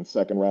round and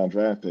second round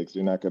draft picks.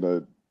 They're not going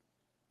to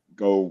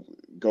go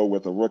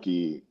with a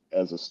rookie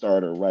as a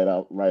starter right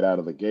out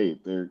of the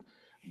gate. They're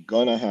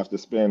gonna have to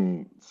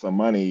spend some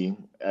money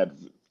as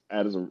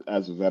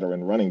a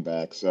veteran running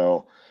back.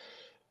 So,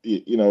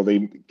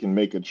 they can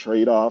make a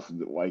trade-off.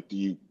 Like, do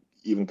you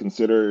even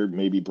consider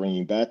maybe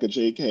bringing back a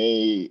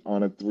JK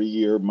on a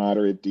 3-year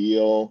moderate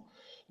deal?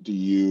 Do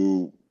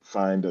you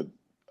find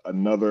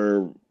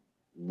another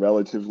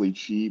relatively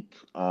cheap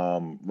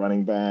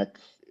running back?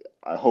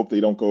 I hope they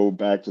don't go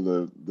back to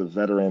the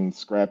veteran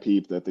scrap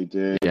heap that they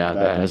did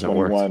back in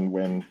 21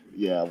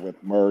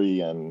 with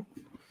Murray and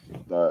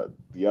the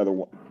other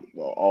one,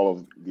 all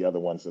of the other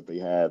ones that they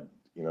had,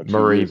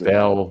 Murray,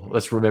 Bell.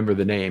 Let's remember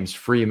the names.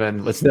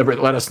 Freeman. Let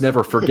us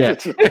never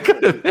forget.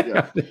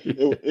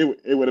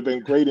 It would have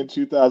been great in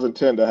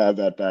 2010 to have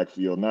that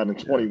backfield, not in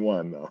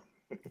 21 though.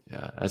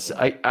 Yeah,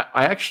 I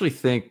actually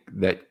think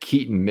that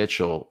Keaton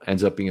Mitchell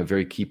ends up being a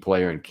very key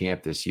player in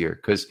camp this year,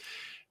 because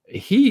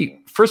he,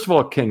 first of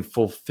all, can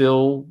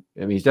fulfill.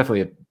 I mean, he's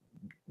definitely a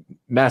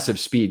massive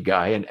speed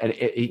guy, and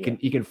he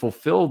can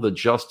fulfill what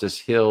Justice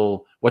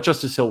Hill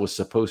was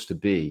supposed to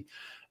be,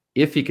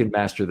 if he can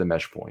master the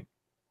mesh point.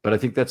 But I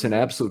think that's an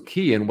absolute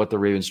key in what the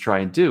Ravens try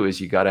and do.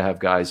 Is you got to have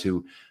guys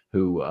who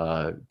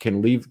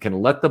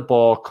can let the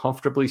ball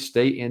comfortably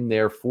stay in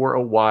there for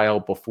a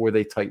while before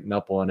they tighten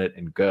up on it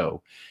and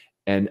go.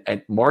 And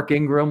Mark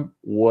Ingram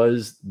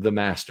was the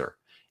master.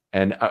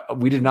 And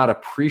we did not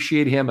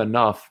appreciate him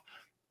enough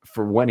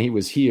for when he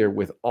was here,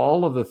 with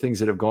all of the things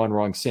that have gone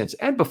wrong since,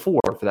 and before,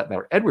 for that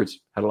matter.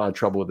 Edwards had a lot of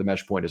trouble with the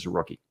mesh point as a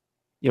rookie.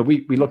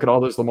 We look at all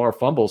those Lamar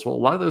fumbles. Well, a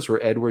lot of those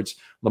were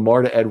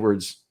Lamar to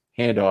Edwards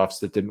handoffs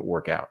that didn't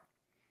work out.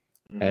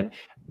 Mm-hmm. And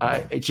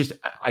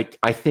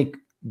I think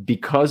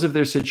because of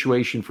their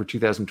situation for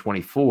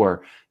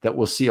 2024, that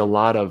we'll see a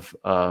lot of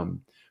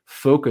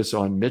focus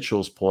on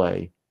Mitchell's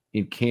play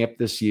in camp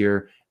this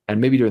year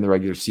and maybe during the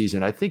regular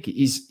season. I think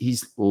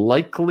he's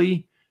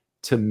likely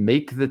to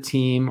make the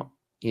team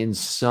in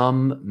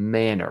some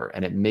manner,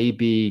 and it may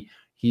be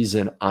he's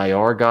an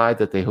IR guy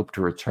that they hope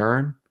to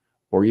return,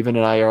 or even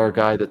an IR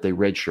guy that they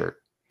redshirt,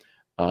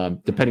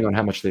 depending on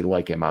how much they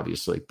like him,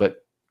 obviously.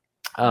 But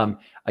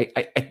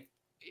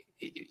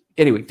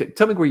anyway,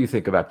 tell me what you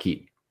think about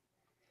Keaton.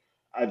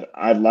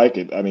 I like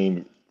it. I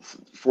mean,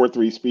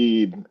 4.3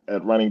 speed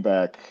at running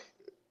back,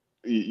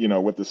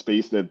 with the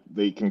space that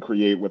they can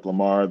create with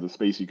Lamar, the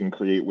space you can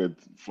create with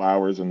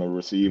Flowers and the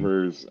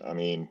receivers. I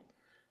mean,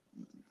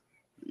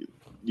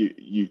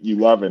 you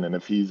love it. And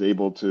if he's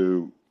able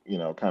to,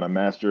 kind of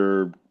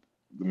master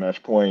the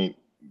mesh point,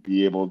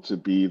 be able to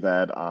be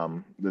that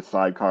the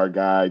sidecar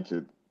guy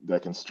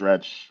that can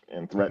stretch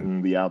and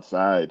threaten the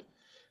outside,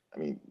 I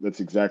mean, that's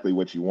exactly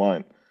what you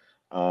want.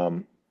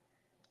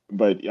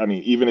 But I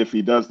mean, even if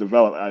he does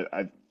develop,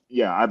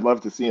 I'd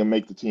love to see him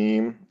make the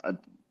team. I'd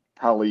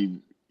probably,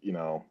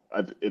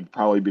 it'd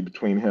probably be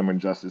between him and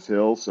Justice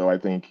Hill. So I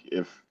think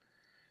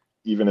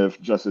even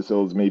if Justice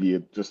Hill is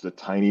maybe just a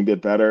tiny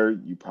bit better,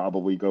 you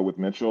probably go with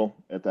Mitchell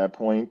at that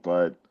point.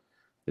 But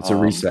it's a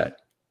reset.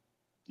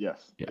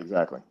 Yes, yeah.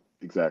 Exactly.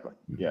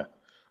 Yeah.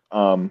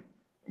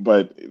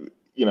 But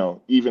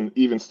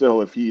even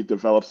still, if he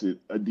develops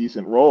a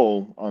decent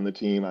role on the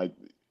team,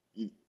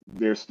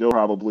 they're still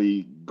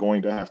probably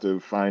going to have to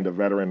find a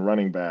veteran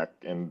running back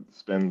and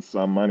spend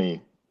some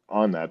money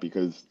on that,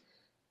 because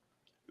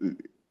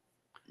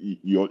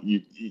you're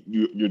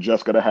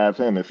just going to have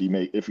him if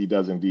he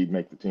does indeed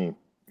make the team.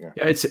 Yeah,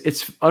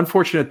 it's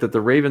unfortunate that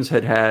the Ravens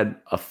had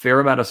a fair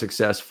amount of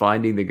success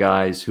finding the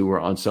guys who were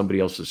on somebody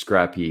else's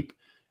scrap heap,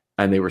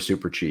 and they were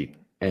super cheap.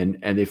 And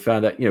they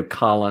found that,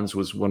 Collins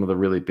was one of the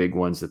really big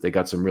ones that they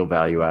got some real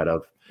value out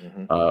of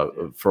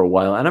for a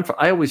while. And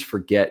I always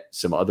forget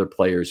some other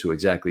players who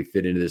exactly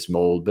fit into this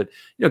mold. But,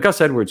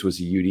 Gus Edwards was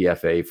a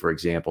UDFA, for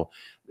example.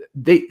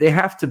 There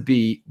has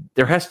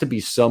to be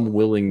some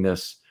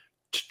willingness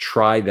to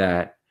try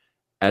that,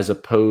 as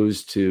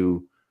opposed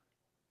to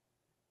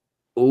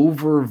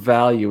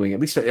overvaluing,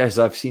 at least as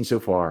I've seen so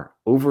far,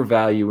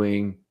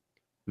 overvaluing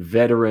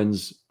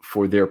veterans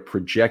for their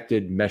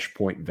projected mesh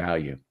point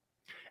value.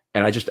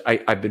 And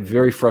I've been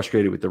very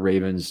frustrated with the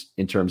Ravens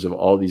in terms of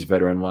all these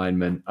veteran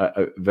linemen,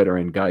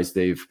 veteran guys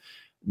they've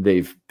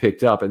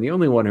picked up, and the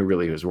only one who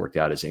really has worked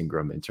out is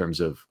Ingram in terms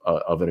of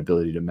an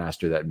ability to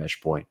master that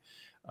mesh point.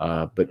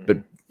 But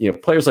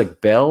players like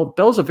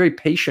Bell's a very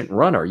patient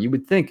runner. You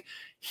would think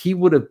he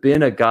would have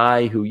been a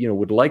guy who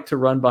would like to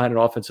run behind an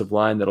offensive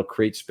line that'll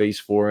create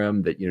space for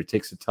him, that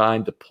takes the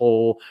time to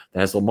pull, that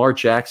has Lamar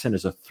Jackson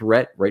as a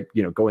threat, right?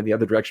 Going the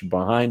other direction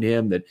behind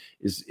him, that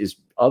is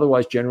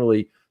otherwise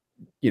generally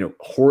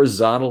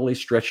horizontally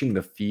stretching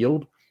the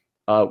field,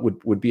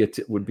 would be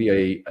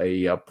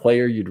a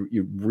player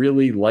you'd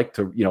really like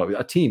to,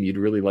 a team you'd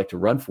really like to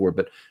run for.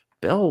 But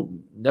Bell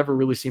never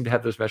really seemed to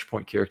have those mesh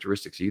point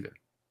characteristics either.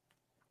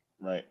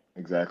 Right.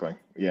 Exactly.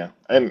 Yeah.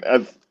 And I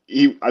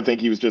think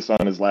he was just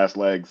on his last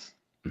legs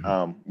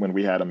when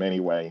we had him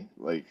anyway.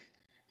 Like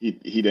he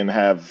didn't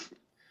have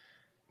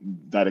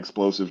that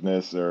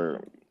explosiveness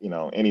or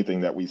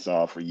anything that we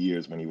saw for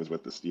years when he was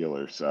with the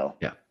Steelers. So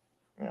yeah.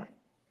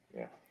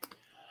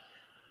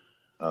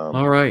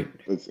 All right.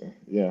 Let's see.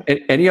 Yeah.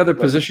 Any other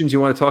positions you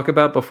want to talk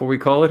about before we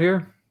call it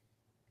here?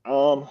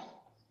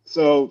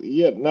 So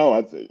yeah, no,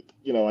 I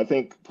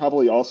think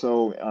probably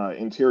also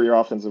interior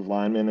offensive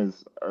linemen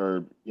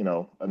are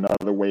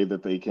another way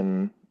that they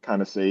can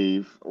kind of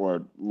save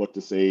or look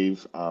to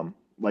save.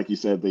 Like you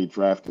said, they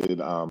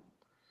drafted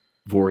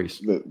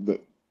Voorhees.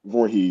 The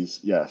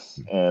Voorhees, yes,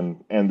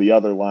 and the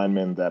other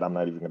lineman that I'm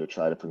not even going to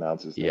try to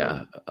pronounce his name.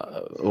 Yeah,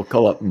 we'll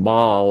call it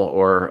Mal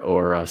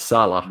or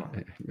Salah.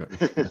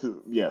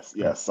 yes,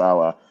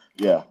 Salah.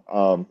 Yeah,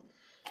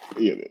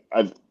 they're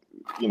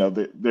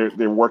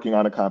working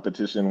on a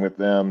competition with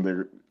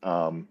them.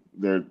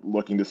 They're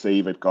looking to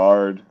save at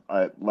guard,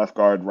 at left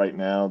guard right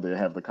now. They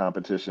have the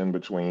competition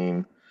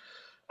between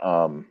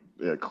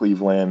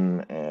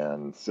Cleveland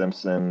and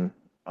Simpson.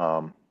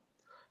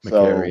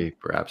 McCary,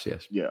 perhaps,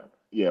 yes.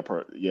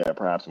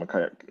 Perhaps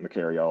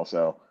McCary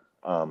also.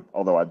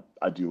 Although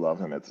I do love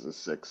him as a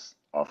sixth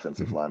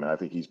offensive lineman. I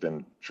think he's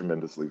been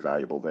tremendously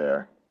valuable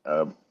there.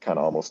 Kind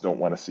of almost don't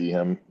want to see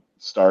him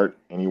start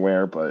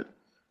anywhere, but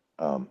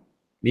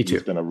me too.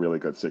 He's been a really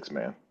good sixth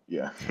man.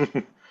 Yeah,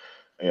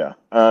 yeah.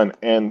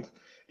 And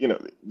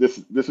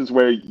this is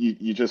where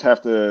you just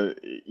have to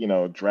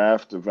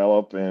draft,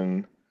 develop,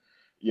 and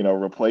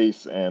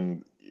replace.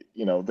 And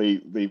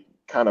they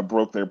kind of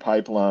broke their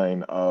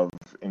pipeline of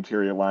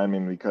interior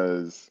linemen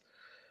because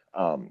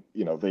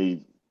they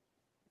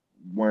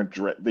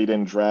they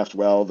didn't draft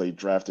well. They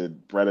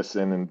drafted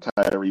Bredesen and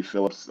Tyree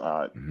Phillips.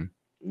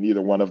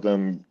 Neither one of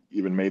them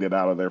even made it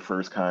out of their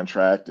first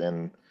contract,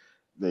 and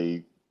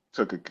they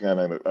took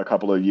a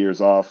couple of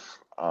years off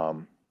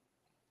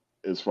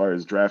as far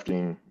as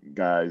drafting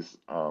guys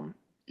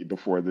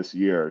before this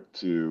year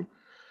to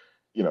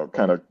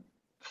kind of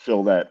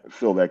fill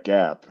that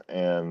gap.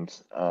 And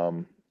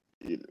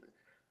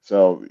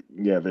so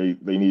yeah, they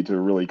need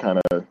to really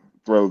kind of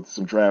throw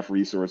some draft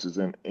resources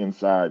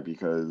inside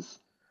because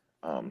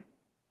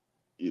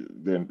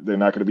they're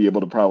not going to be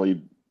able to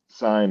probably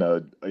sign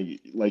a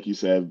like you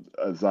said,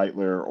 a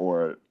Zeitler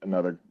or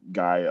another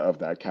guy of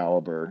that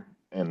caliber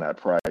and that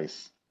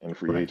price in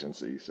free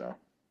agency. So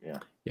yeah,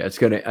 it's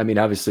gonna. I mean,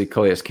 obviously,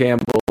 Calais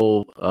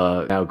Campbell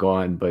now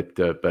gone, but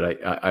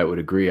I would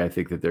agree. I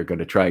think that they're going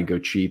to try and go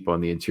cheap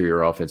on the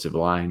interior offensive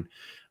line.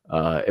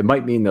 It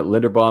might mean that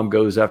Linderbaum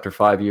goes after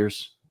 5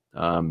 years.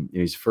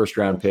 He's a first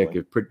round pick.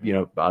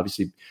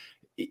 Obviously,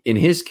 in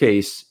his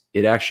case,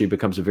 it actually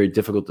becomes a very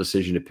difficult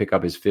decision to pick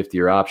up his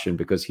 5th-year option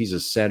because he's a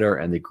center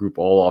and they group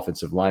all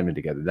offensive linemen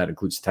together. That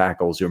includes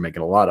tackles who are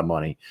making a lot of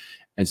money.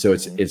 And so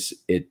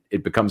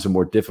it becomes a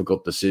more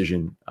difficult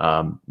decision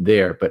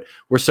there. But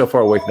we're so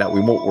far away from that,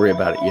 we won't worry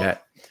about it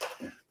yet.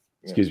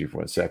 Excuse me for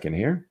 1 second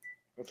here.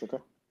 That's okay.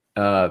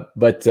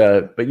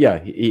 But yeah,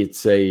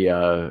 it's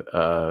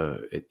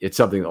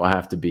something that will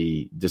have to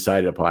be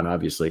decided upon.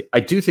 Obviously,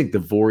 I do think the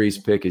Voorhees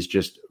pick is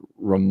just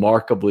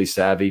remarkably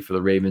savvy for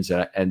the Ravens.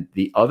 And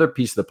the other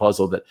piece of the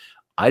puzzle that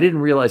I didn't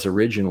realize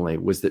originally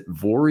was that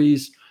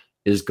Voorhees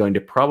is going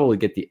to probably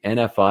get the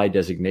NFI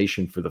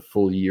designation for the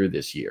full year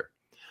this year.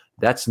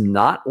 That's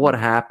not what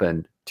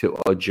happened to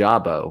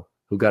Ojabo,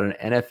 who got an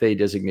NFA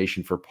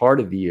designation for part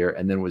of the year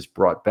and then was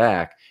brought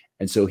back.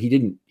 And so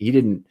he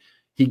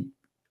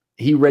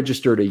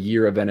registered a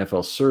year of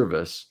NFL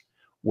service,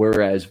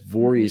 whereas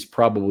Voorhees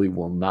probably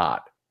will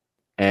not.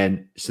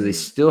 And so they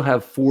still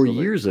have 4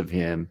 years of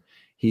him.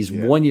 He's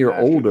 1 year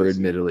older,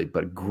 admittedly,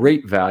 but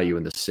great value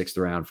in the 6th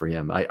round for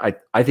him. I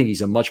think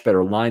he's a much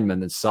better lineman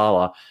than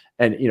Salah.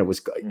 And,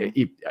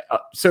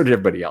 so did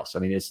everybody else. I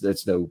mean,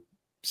 that's no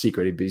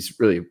secret. He's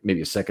really maybe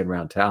a 2nd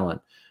round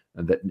talent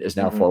that is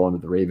now fallen to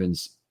the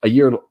Ravens a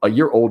year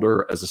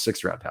older as a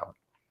 6th round talent.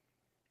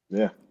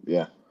 Yeah.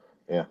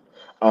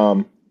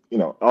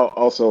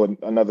 Also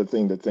another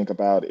thing to think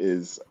about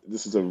is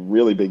this is a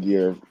really big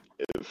year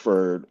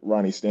for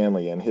Ronnie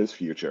Stanley and his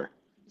future.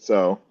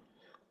 So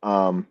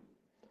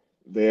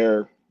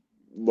they're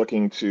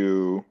looking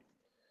to,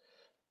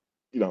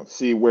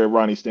 see where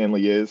Ronnie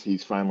Stanley is.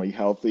 He's finally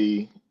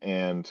healthy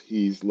and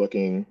he's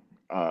looking,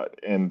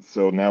 and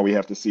so now we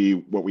have to see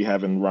what we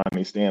have in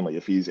Ronnie Stanley.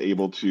 If he's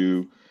able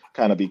to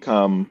kind of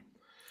become,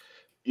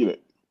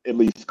 at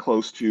least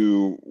close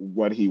to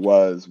what he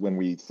was when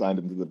we signed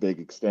him to the big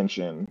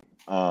extension.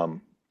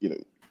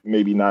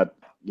 Maybe not,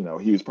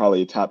 he was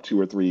probably a top 2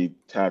 or 3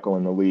 tackle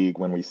in the league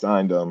when we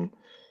signed him.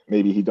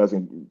 Maybe he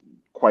doesn't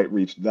quite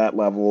reach that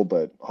level,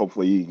 but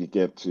hopefully he could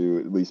get to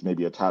at least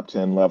maybe a top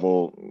 10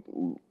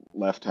 level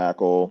left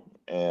tackle.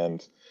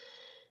 And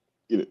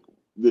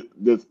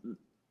this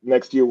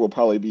next year will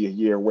probably be a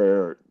year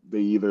where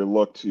they either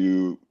look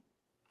to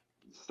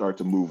start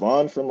to move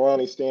on from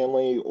Ronnie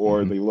Stanley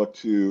or they look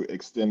to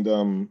extend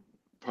him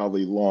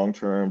probably long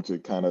term to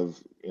kind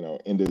of,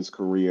 end his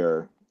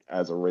career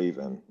as a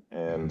Raven.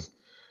 And,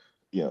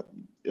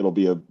 it'll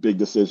be a big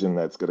decision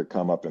that's going to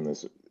come up in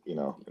this,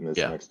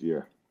 next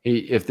year.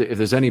 If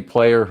there's any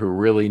player who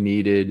really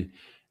needed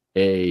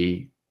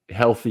a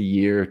healthy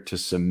year to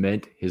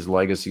cement his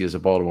legacy as a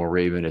Baltimore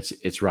Raven,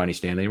 it's Ronnie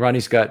Stanley.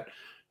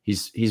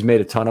 He's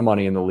made a ton of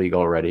money in the league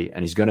already,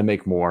 and he's going to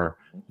make more.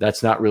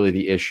 That's not really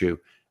the issue.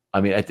 I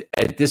mean,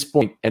 at this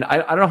point, and I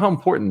don't know how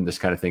important this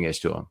kind of thing is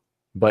to him,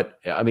 but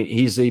I mean,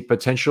 he's a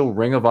potential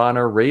Ring of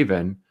Honor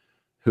Raven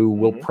who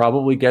will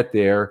probably get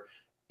there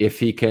if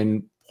he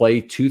can play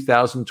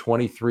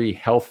 2023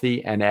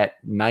 healthy and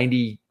at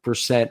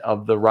 90%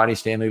 of the Ronnie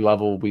Stanley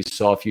level we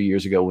saw a few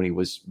years ago when he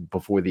was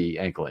before the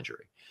ankle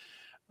injury.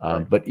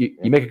 But you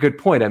make a good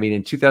point. I mean,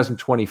 in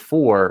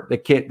 2024,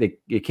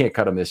 you can't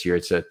cut him this year.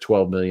 It's a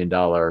 $12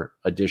 million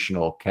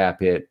additional cap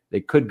hit.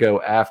 They could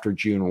go after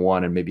June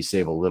 1 and maybe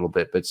save a little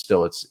bit, but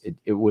still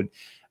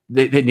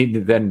they need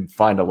to then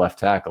find a left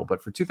tackle.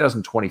 But for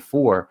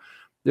 2024,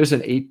 there's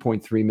an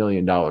 $8.3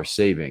 million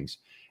savings.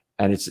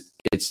 And it's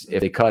if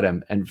they cut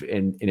him, and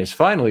in his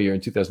final year in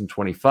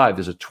 2025,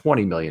 there's a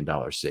 $20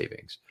 million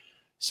savings.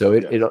 So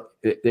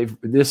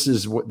this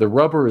is what the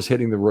rubber is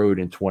hitting the road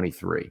in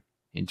 23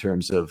 in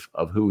terms of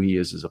who he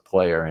is as a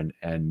player,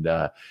 and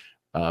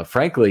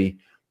frankly,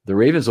 the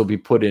Ravens will be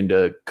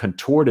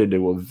contorted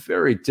into a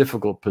very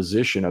difficult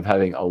position of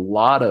having a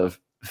lot of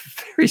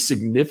very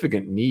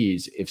significant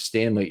needs if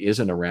Stanley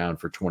isn't around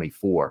for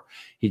 24.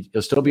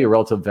 He'll still be a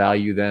relative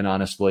value then,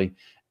 honestly.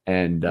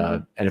 And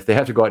if they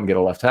have to go out and get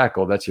a left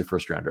tackle, that's your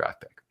 1st round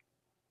draft pick.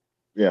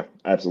 Yeah,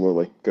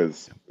 absolutely.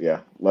 Because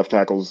left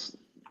tackles,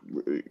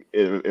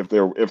 if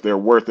they're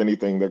worth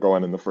anything, they're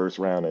going in the 1st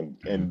round.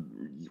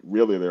 And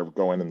really they're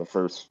going in the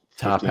first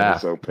top 15 half. or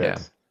so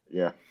picks.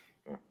 Yeah.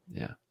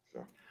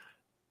 So.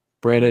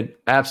 Brandon,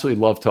 absolutely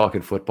love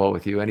talking football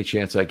with you. Any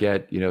chance I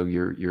get,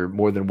 you're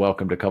more than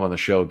welcome to come on the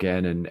show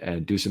again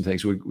and do some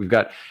things. We've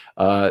got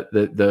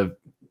the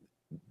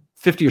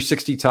 50 or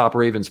 60 top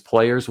Ravens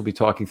players. We'll be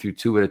talking through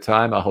 2 at a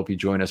time. I hope you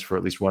join us for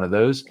at least one of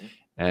those,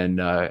 and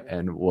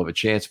we'll have a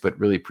chance. But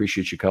really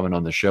appreciate you coming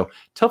on the show.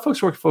 Tell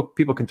folks where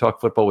people can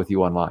talk football with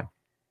you online.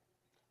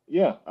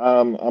 Yeah,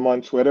 I'm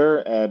on Twitter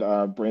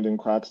at Brandon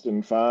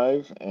Croxton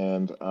 5,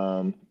 and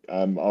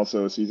I'm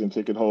also a season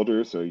ticket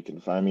holder, so you can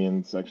find me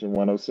in section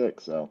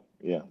 106. So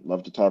yeah,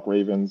 love to talk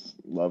Ravens.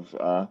 Love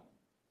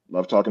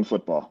talking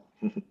football.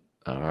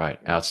 All right,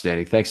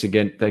 outstanding. Thanks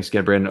again,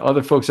 Brandon.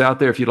 Other folks out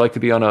there, if you'd like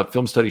to be on a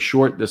film study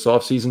short this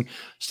offseason,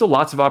 still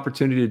lots of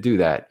opportunity to do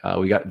that.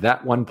 We got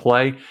that one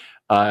play.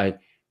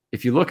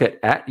 If you look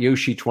at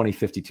Yoshi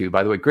 2052,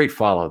 by the way, great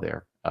follow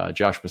there,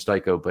 Josh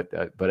Mustiko,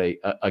 but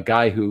a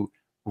guy who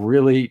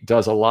really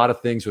does a lot of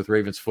things with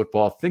Ravens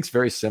football, thinks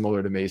very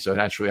similar to me. So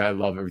naturally, I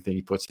love everything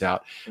he puts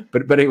out.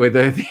 But anyway,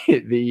 the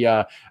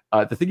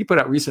thing he put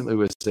out recently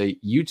was a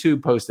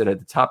YouTube post that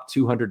had the top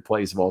 200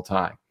 plays of all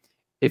time.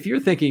 If you're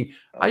thinking,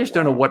 I just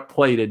don't know what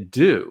play to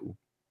do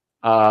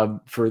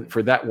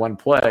for that one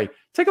play,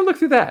 take a look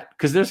through that,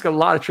 because there's a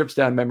lot of trips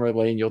down memory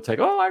lane. You'll take,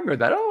 I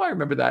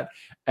remember that.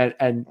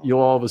 And you'll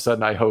all of a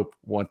sudden, I hope,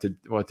 want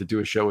to do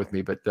a show with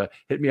me. But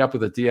hit me up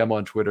with a DM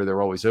on Twitter.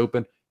 They're always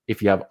open.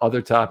 If you have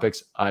other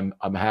topics, I'm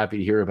happy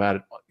to hear about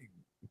it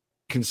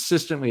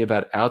consistently,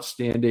 about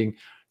outstanding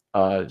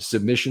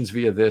submissions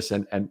via this.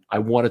 And I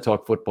want to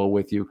talk football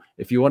with you.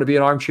 If you want to be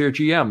an armchair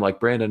GM like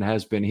Brandon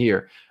has been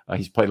here,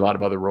 he's played a lot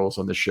of other roles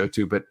on this show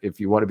too. But if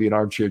you want to be an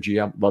armchair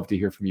GM, love to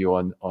hear from you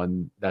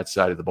on that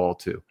side of the ball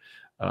too.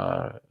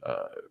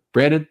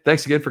 Brandon,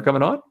 thanks again for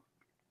coming on.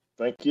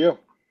 Thank you.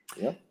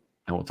 Yeah.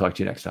 And we'll talk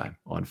to you next time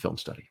on Film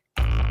Study.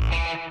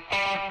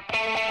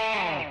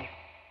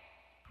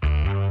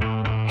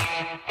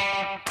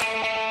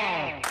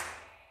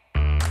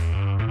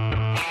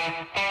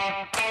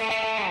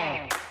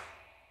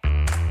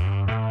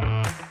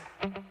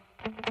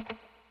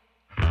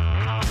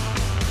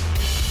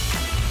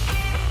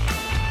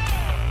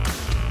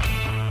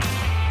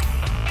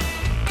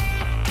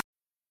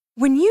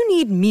 When you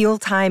need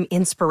mealtime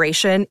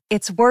inspiration,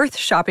 it's worth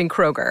shopping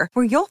Kroger,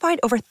 where you'll find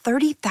over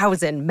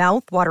 30,000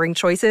 mouth-watering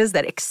choices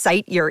that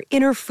excite your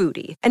inner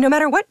foodie. And no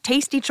matter what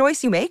tasty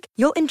choice you make,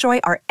 you'll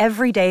enjoy our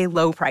everyday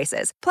low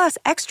prices, plus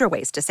extra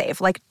ways to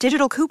save, like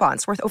digital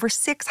coupons worth over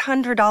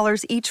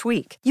 $600 each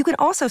week. You can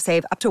also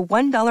save up to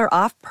 $1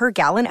 off per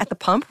gallon at the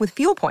pump with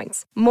fuel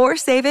points. More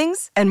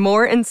savings and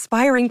more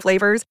inspiring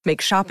flavors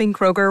make shopping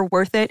Kroger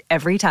worth it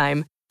every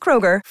time.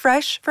 Kroger,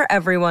 fresh for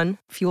everyone.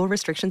 Fuel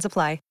restrictions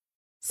apply.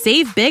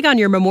 Save big on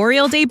your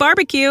Memorial Day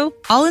barbecue,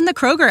 all in the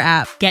Kroger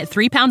app. Get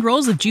 3-pound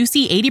rolls of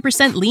juicy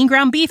 80% lean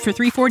ground beef for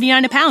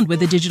 $3.49 a pound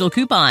with a digital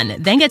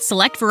coupon. Then get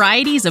select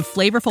varieties of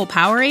flavorful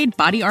Powerade,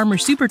 Body Armor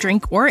Super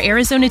Drink, or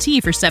Arizona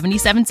tea for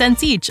 77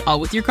 cents each,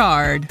 all with your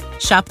card.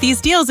 Shop these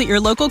deals at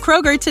your local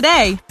Kroger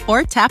today,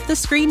 or tap the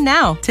screen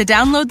now to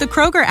download the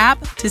Kroger app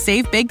to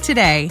save big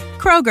today.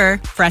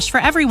 Kroger, fresh for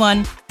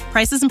everyone.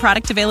 Prices and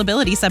product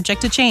availability subject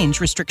to change.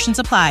 Restrictions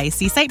apply.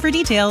 See site for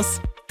details.